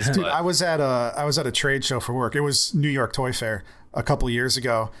assholes. Dude, but I was at a trade show for work. It was New York Toy Fair a couple years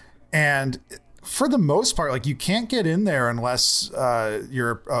ago, and for the most part, like you can't get in there unless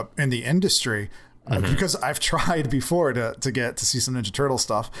you're in the industry. Because I've tried before to get to see some Ninja Turtle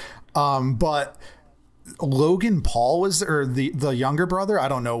stuff, but Logan Paul was there, or the younger brother. I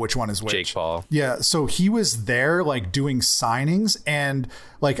don't know which one is which. Jake Paul. Yeah. So he was there like doing signings, and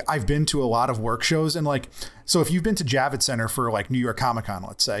like I've been to a lot of work shows, and like, so if you've been to Javits Center for like New York Comic Con,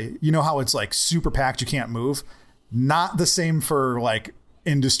 let's say, you know how it's like super packed, you can't move. Not the same for like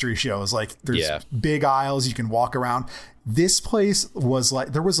industry shows. Like there's big aisles, you can walk around. This place was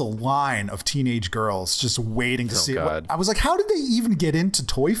like, there was a line of teenage girls just waiting to see it. I was like, how did they even get into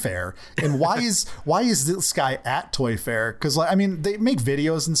Toy Fair? And why is this guy at Toy Fair? Because like, I mean, they make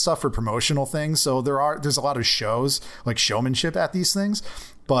videos and stuff for promotional things, so there's a lot of shows, like showmanship at these things.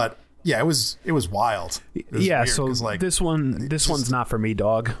 But yeah, it was wild. It was weird, so like, this one's not for me,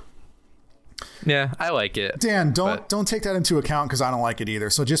 dog. Yeah, I like it. Dan, don't take that into account because I don't like it either.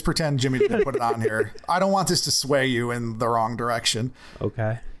 So just pretend Jimmy didn't put it on here. I don't want this to sway you in the wrong direction.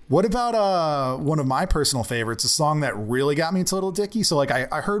 Okay. What about one of my personal favorites, a song that really got me into Little Dicky? So like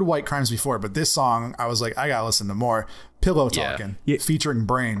I heard White Crimes before, but this song I was like, I gotta listen to more. Pillow Talking, featuring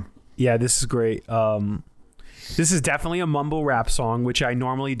Brain. Yeah, this is great. This is definitely a mumble rap song, which I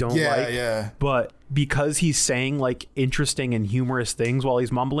normally don't like. Yeah. But because he's saying like interesting and humorous things while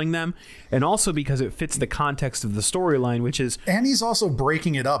he's mumbling them, and also because it fits the context of the storyline, which is, and he's also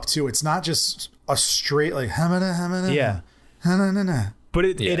breaking it up too. It's not just a straight like But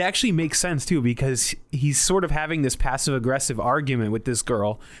it actually makes sense too, because he's sort of having this passive aggressive argument with this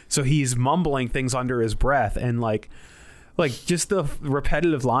girl, so he's mumbling things under his breath, and like just the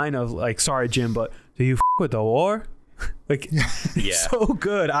repetitive line of like, sorry Jim, but do you with the war? Like, so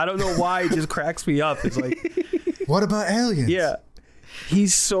good. I don't know why it just cracks me up. It's like, what about aliens? Yeah,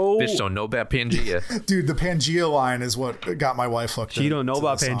 he's so bitch don't know about Pangea. Dude, the Pangea line is what got my wife hooked. She don't know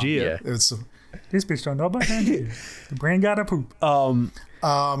about Pangea. It's this bitch don't know about Pangea. The brain gotta poop.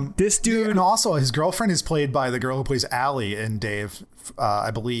 This dude, and also his girlfriend is played by the girl who plays Allie in Dave,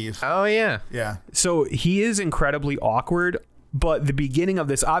 I believe. Oh yeah. So he is incredibly awkward. But the beginning of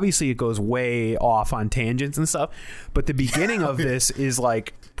this, obviously it goes way off on tangents and stuff, but the beginning of this is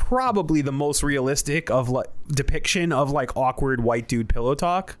like probably the most realistic of like depiction of like awkward white dude pillow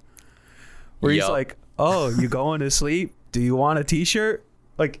talk, where he's like, oh, you going to sleep? Do you want a t-shirt?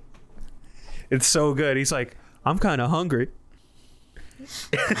 Like, it's so good. He's like, I'm kind of hungry.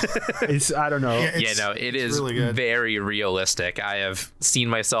 I don't know. It is really very realistic. I have seen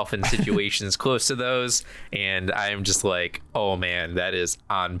myself in situations close to those, and I'm just like, oh man, that is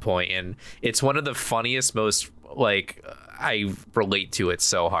on point. And it's one of the funniest, most like, I relate to it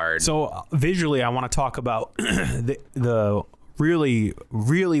so hard. So visually, I want to talk about the really,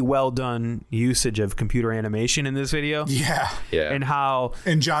 really well done usage of computer animation in this video. Yeah. And how...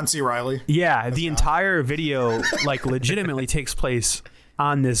 And John C. Reilly. Yeah, the entire video like legitimately takes place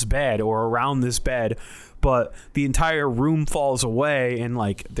on this bed or around this bed, but the entire room falls away and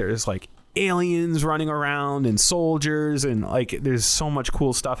like there's like aliens running around and soldiers, and like there's so much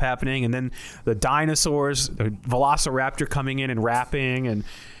cool stuff happening. And then the dinosaurs, the Velociraptor coming in and rapping, and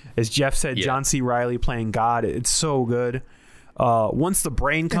as Jeff said, John C. Reilly playing God. It's so good. Once the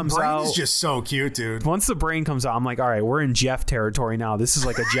brain comes out, is just so cute, dude. Once the brain comes out, I'm like, all right, we're in Jeff territory now. This is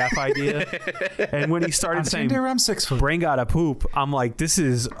like a Jeff idea. And when he started saying I'm 6 foot. brain gotta poop, I'm like, this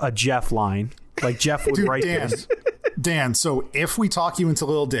is a Jeff line. Like Jeff would write this. Dan, so if we talk you into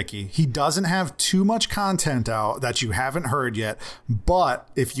Lil Dicky, he doesn't have too much content out that you haven't heard yet. But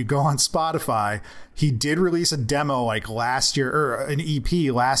if you go on Spotify, he did release a demo like last year, or an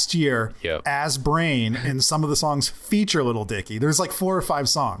EP last year as Brain, and some of the songs feature Lil Dicky. There's like 4 or 5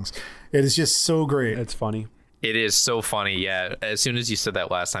 songs. It is just so great. It's funny. It is so funny. Yeah. As soon as you said that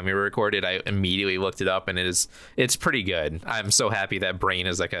last time we recorded, I immediately looked it up, and it's pretty good. I'm so happy that Brain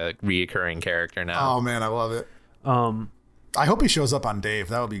is like a reoccurring character now. Oh man, I love it. I hope he shows up on Dave.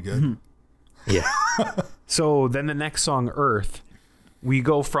 That would be good. Yeah. So then the next song, Earth, we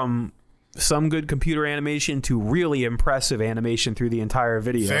go from some good computer animation to really impressive animation through the entire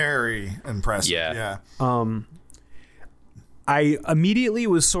video. Very impressive. Yeah. I immediately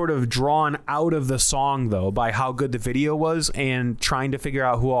was sort of drawn out of the song though by how good the video was and trying to figure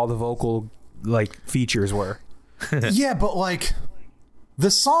out who all the vocal like features were. Yeah, but like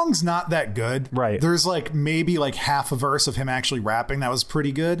the song's not that good. Right. There's like maybe like half a verse of him actually rapping that was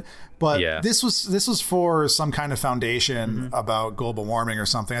pretty good. But this was for some kind of foundation about global warming or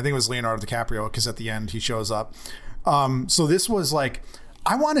something. I think it was Leonardo DiCaprio, because at the end he shows up. So this was like,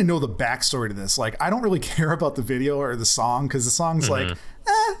 I want to know the backstory to this. Like, I don't really care about the video or the song, because the song's like,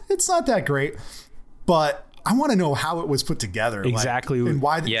 it's not that great. But I want to know how it was put together. Exactly. Like, and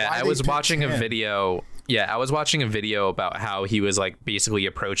why. I was watching a video. Yeah, I was watching a video about how he was like basically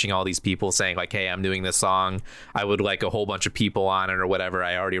approaching all these people saying like, hey, I'm doing this song. I would like a whole bunch of people on it or whatever.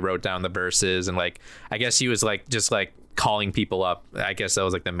 I already wrote down the verses. And like, I guess he was like just like calling people up. I guess that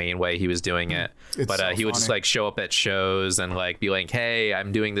was like the main way he was doing it. He would just like show up at shows and like be like, hey,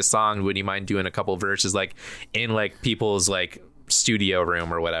 I'm doing this song. Would you mind doing a couple verses like in like people's like studio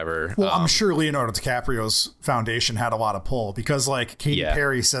room or whatever? Well, I'm sure Leonardo DiCaprio's foundation had a lot of pull, because like Katy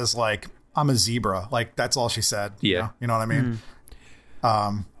Perry says like, I'm a zebra. Like, that's all she said. Yeah. You know what I mean?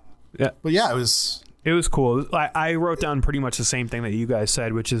 But yeah, it was cool. I wrote down pretty much the same thing that you guys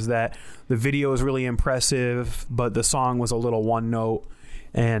said, which is that the video was really impressive, but the song was a little one note,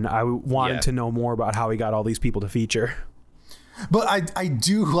 and I wanted to know more about how he got all these people to feature. But I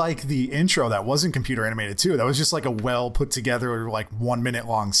do like the intro that wasn't computer animated too. That was just like a well put together like 1 minute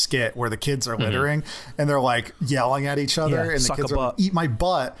long skit where the kids are littering and they're like yelling at each other, and the kids are like, eat my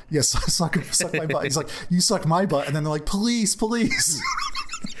butt. Yes, suck my butt. He's like, you suck my butt, and then they're like, police.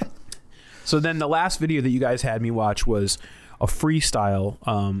 So then the last video that you guys had me watch was a freestyle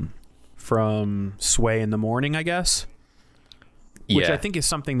from Sway in the Morning, I guess. Which I think is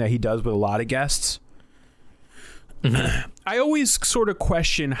something that he does with a lot of guests. I always sort of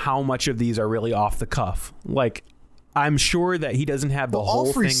question how much of these are really off the cuff. Like, I'm sure that he doesn't have the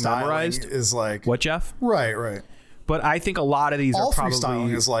whole thing memorized. Is like, what, Jeff? Right. But I think a lot of these all are probably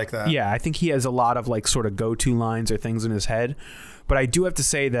freestyling is like that. Yeah, I think he has a lot of like sort of go-to lines or things in his head. But I do have to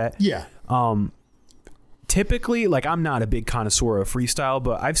say that typically, like, I'm not a big connoisseur of freestyle,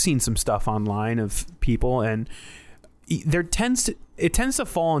 but I've seen some stuff online of people, and it tends to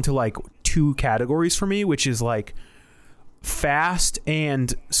fall into like 2 categories for me, which is like fast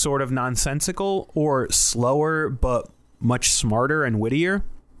and sort of nonsensical, or slower but much smarter and wittier.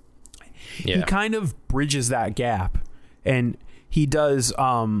 He kind of bridges that gap, and he does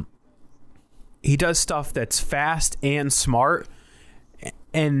stuff that's fast and smart,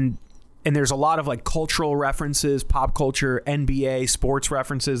 and there's a lot of like cultural references, pop culture, NBA, sports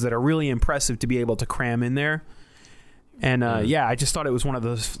references that are really impressive to be able to cram in there. And I just thought it was one of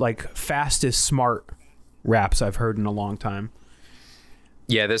those like fastest smart raps I've heard in a long time.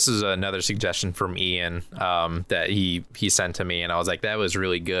 Yeah, this is another suggestion from Ian that he sent to me, and I was like, that was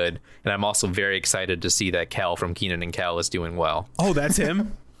really good. And I'm also very excited to see that Kel from Kenan and Kel is doing well. Oh, that's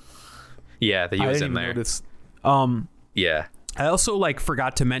him? Yeah, that he was in there. Notice. Yeah. I also like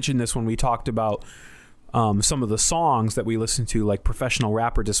forgot to mention this when we talked about some of the songs that we listen to, like Professional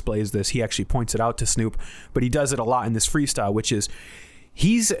Rapper displays this. He actually points it out to Snoop, but he does it a lot in this freestyle, which is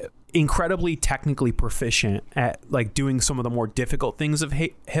he's incredibly technically proficient at like doing some of the more difficult things of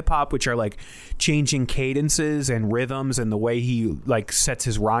hip hop, which are like changing cadences and rhythms and the way he like sets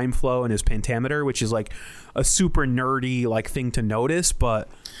his rhyme flow and his pentameter, which is like a super nerdy like thing to notice, but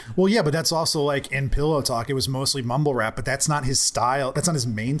well, yeah, but that's also like in Pillow Talk, it was mostly mumble rap, but that's not his style. That's not his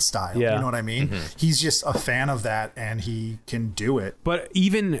main style. Yeah. You know what I mean? He's just a fan of that and he can do it. But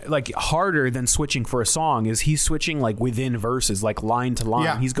even like harder than switching for a song is he's switching like within verses, like line to line.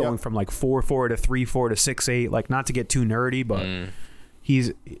 Yeah, He's going from like 4/4 to 3/4 to 6/8, like not to get too nerdy, but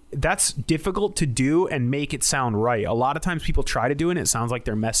that's difficult to do and make it sound right. A lot of times people try to do it and it sounds like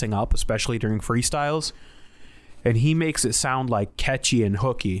they're messing up, especially during freestyles. And he makes it sound like catchy and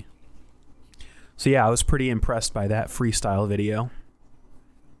hooky. So yeah, I was pretty impressed by that freestyle video.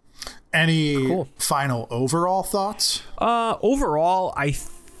 Any final overall thoughts? Overall, I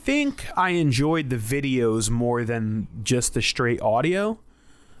think I enjoyed the videos more than just the straight audio.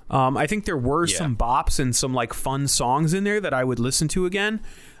 I think there were some bops and some like fun songs in there that I would listen to again.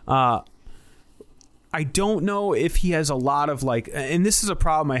 I don't know if he has a lot of like, and this is a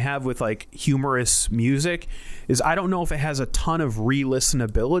problem I have with like humorous music, is I don't know if it has a ton of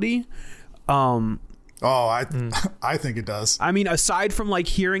re-listenability. I think it does. I mean, aside from like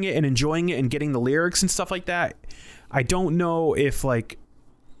hearing it and enjoying it and getting the lyrics and stuff like that, I don't know if like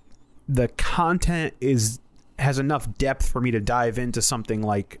the content has enough depth for me to dive into something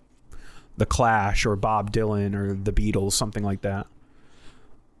like The Clash or Bob Dylan or the Beatles, something like that.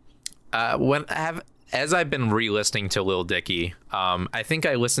 As I've been re-listening to Lil Dicky, I think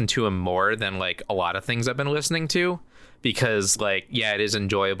I listen to him more than like a lot of things I've been listening to, because like, yeah, it is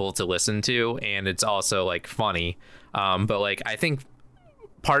enjoyable to listen to and it's also like funny. But like, I think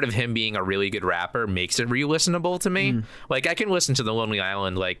part of him being a really good rapper makes it re-listenable to me. Like I can listen to The Lonely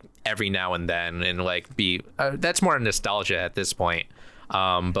Island like every now and then and like be that's more nostalgia at this point.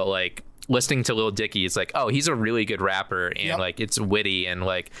 But like listening to Lil Dicky, it's like, oh, he's a really good rapper and like it's witty and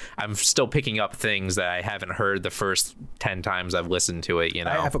like I'm still picking up things that I haven't heard the first 10 times I've listened to it, you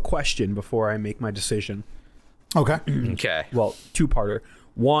know. I have a question before I make my decision. Okay. Okay. Well, two-parter.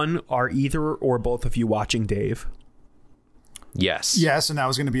 One, are either or both of you watching Dave? Yes. Yes, and that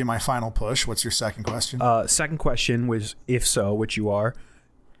was going to be my final push. What's your second question? Second question was, if so, which you are,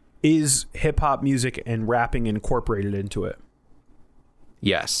 is hip-hop music and rapping incorporated into it?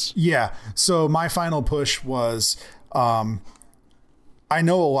 Yes. Yeah. So my final push was, I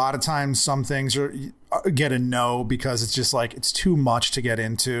know a lot of times some things get a no because it's just like, it's too much to get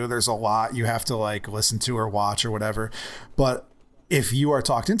into. There's a lot you have to like listen to or watch or whatever. But if you are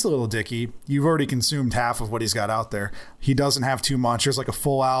talked into Lil Dicky, you've already consumed half of what he's got out there. He doesn't have too much. There's like a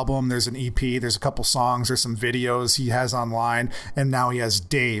full album. There's an EP. There's a couple songs. There's some videos he has online. And now he has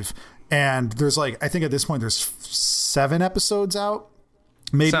Dave. And there's like, I think at this point there's 7 episodes out.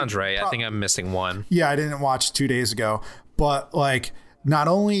 Maybe. Sounds right. I think I'm missing one. Yeah, I didn't watch 2 days ago. But like, not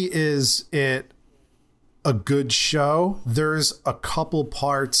only is it a good show, there's a couple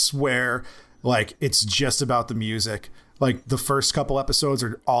parts where like it's just about the music. Like the first couple episodes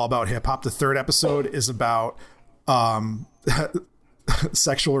are all about hip hop. The third episode is about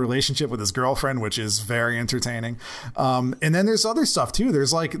sexual relationship with his girlfriend, which is very entertaining. And then there's other stuff too.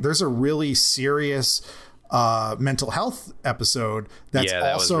 There's a really serious mental health episode that's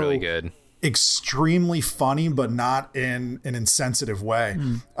that also was really good, extremely funny, but not in an insensitive way.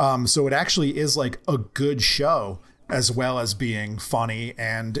 So it actually is like a good show as well as being funny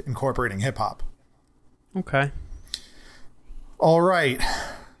and incorporating hip hop. Okay. All right.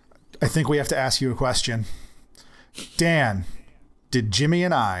 I think we have to ask you a question. Dan, did Jimmy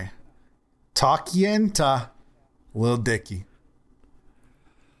and I talk you into Lil Dicky?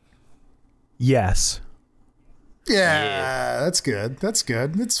 Yes. Yeah, that's good. That's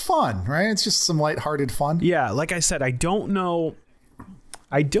good. It's fun, right? It's just some lighthearted fun. Yeah, like I said, I don't know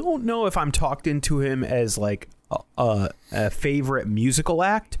if I'm talked into him as like a favorite musical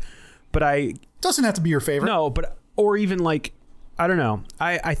act, but doesn't have to be your favorite. No, but or even like, I don't know.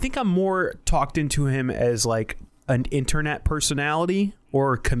 I think I'm more talked into him as like an internet personality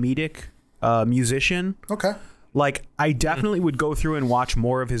or comedic musician. Okay. Like I definitely would go through and watch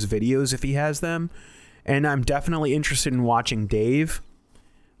more of his videos if he has them. And I'm definitely interested in watching Dave.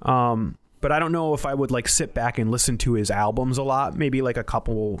 But I don't know if I would like sit back and listen to his albums a lot, maybe like a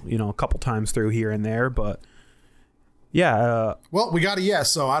couple times through here and there. But yeah. Well, we got a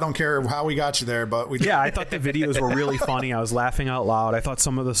yes, so I don't care how we got you there, but we. Yeah, I thought the videos were really funny. I was laughing out loud. I thought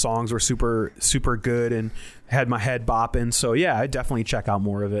some of the songs were super, super good and had my head bopping. So yeah, I'd definitely check out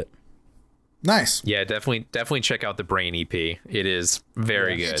more of it. Nice. Yeah, definitely check out the Brain EP. It is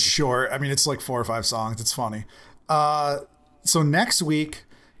very good. It's short. I mean, it's like 4 or 5 songs. It's funny. So next week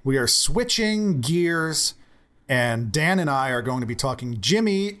we are switching gears, and Dan and I are going to be talking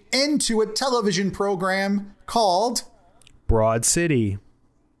Jimmy into a television program called Broad City.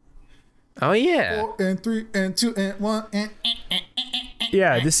 Oh yeah. 4 and 3 and 2 and 1 and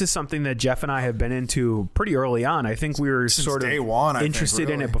Yeah, this is something that Jeff and I have been into pretty early on. I think we were Since sort of day one, I think, interested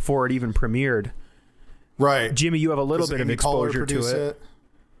in really. it before it even premiered. right. Jimmy, you have a little bit of Amy Poehler exposure to produced it.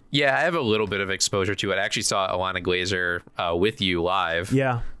 Yeah, I have a little bit of exposure to it. I actually saw Alana Glazer with you live.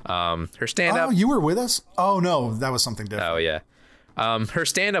 Yeah. Her stand-up. Oh, you were with us? Oh no, that was something different. Oh yeah. Her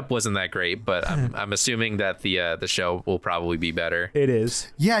stand-up wasn't that great, but I'm assuming that the show will probably be better. It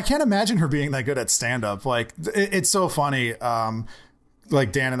is. Yeah, I can't imagine her being that good at stand-up. Like, it's so funny.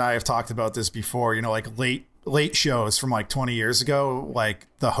 Like Dan and I have talked about this before. You know, like late shows from like 20 years ago, like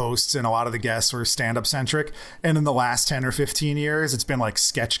the hosts and a lot of the guests were stand-up centric, and in the last 10 or 15 years, it's been like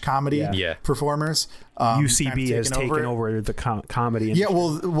sketch comedy Yeah. performers. UCB kind of has taken over the comedy. Yeah,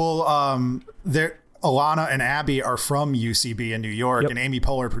 well, there. Alana and Abby are from UCB in New York, Yep. and Amy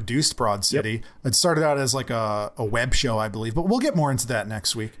Poehler produced Broad City. It started out as like a web show, I believe, but we'll get more into that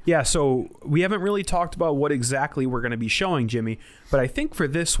next week. Yeah, so we haven't really talked about what exactly we're going to be showing, Jimmy, but I think for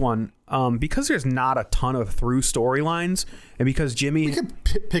this one, because there's not a ton of through storylines, and because Jimmy... We can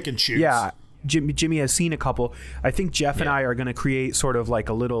pick and choose. Yeah, Jimmy has seen a couple. I think Jeff and I are going to create sort of like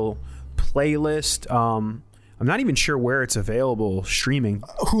a little playlist. I'm not even sure where it's available streaming.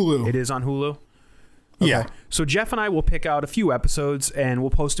 Hulu. It is on Hulu? Okay. Yeah. So Jeff and I will pick out a few episodes and we'll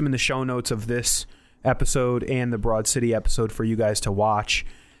post them in the show notes of this episode and the Broad City episode for you guys to watch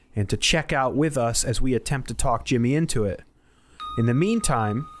and to check out with us as we attempt to talk Jimmy into it. In the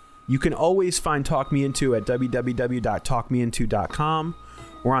meantime, you can always find Talk Me Into at www.talkmeinto.com.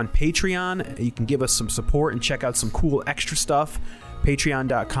 We're on Patreon. You can give us some support and check out some cool extra stuff.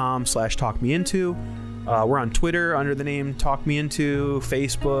 Patreon.com/talkmeinto. We're on Twitter under the name Talk Me Into,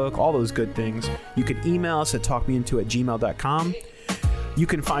 Facebook, all those good things. You can email us at talkmeinto@gmail.com. You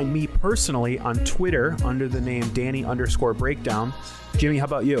can find me personally on Twitter under the name Danny_Breakdown. Jimmy, how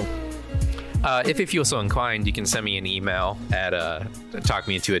about you? If you feel so inclined, you can send me an email at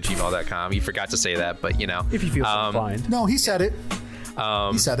talkmeinto@gmail.com. You forgot to say that, but you know. If you feel so inclined. No, he said it.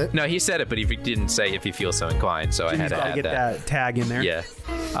 He said it. No, he said it, but he didn't say if you feel so inclined, so I had to Gotta add get that tag in there. Yeah.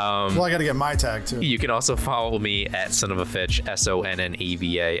 Well, I got to get my tag too. You can also follow me at Son of a Fitch,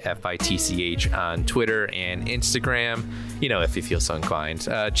 SONNAVAFITCH on Twitter and Instagram. You know, if you feel so inclined.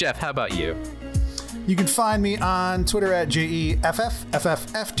 Jeff, how about you? You can find me on Twitter at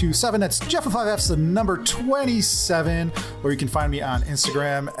JEFFFFF27. That's Jeff with 5 F's, the number 27. Or you can find me on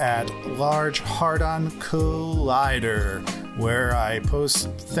Instagram at Large Hardon Collider, where I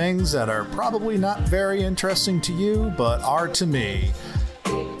post things that are probably not very interesting to you, but are to me.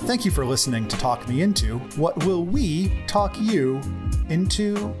 Thank you for listening to Talk Me Into. What will we talk you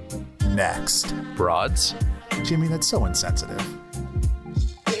into next? Broads? Jimmy, that's so insensitive.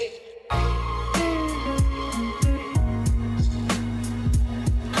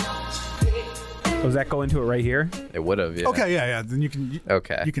 Does that go into it right here? It would have, yeah. Okay, yeah. Then you can.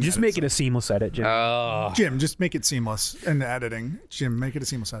 Okay. You can Just edit make it a seamless edit, Jim. Jim, just make it seamless in the editing. Jim, make it a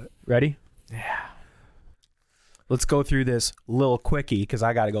seamless edit. Ready? Yeah. Let's go through this little quickie because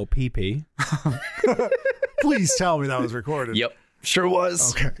I got to go pee-pee. Please tell me that was recorded. Yep. Sure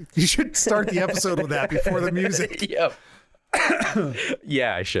was. Okay. You should start the episode with that before the music. Yep.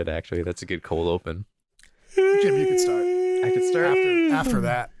 Yeah, I should actually. That's a good cold open. Jim, you can start. I could start After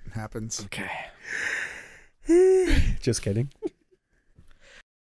that happens. Okay. Just kidding.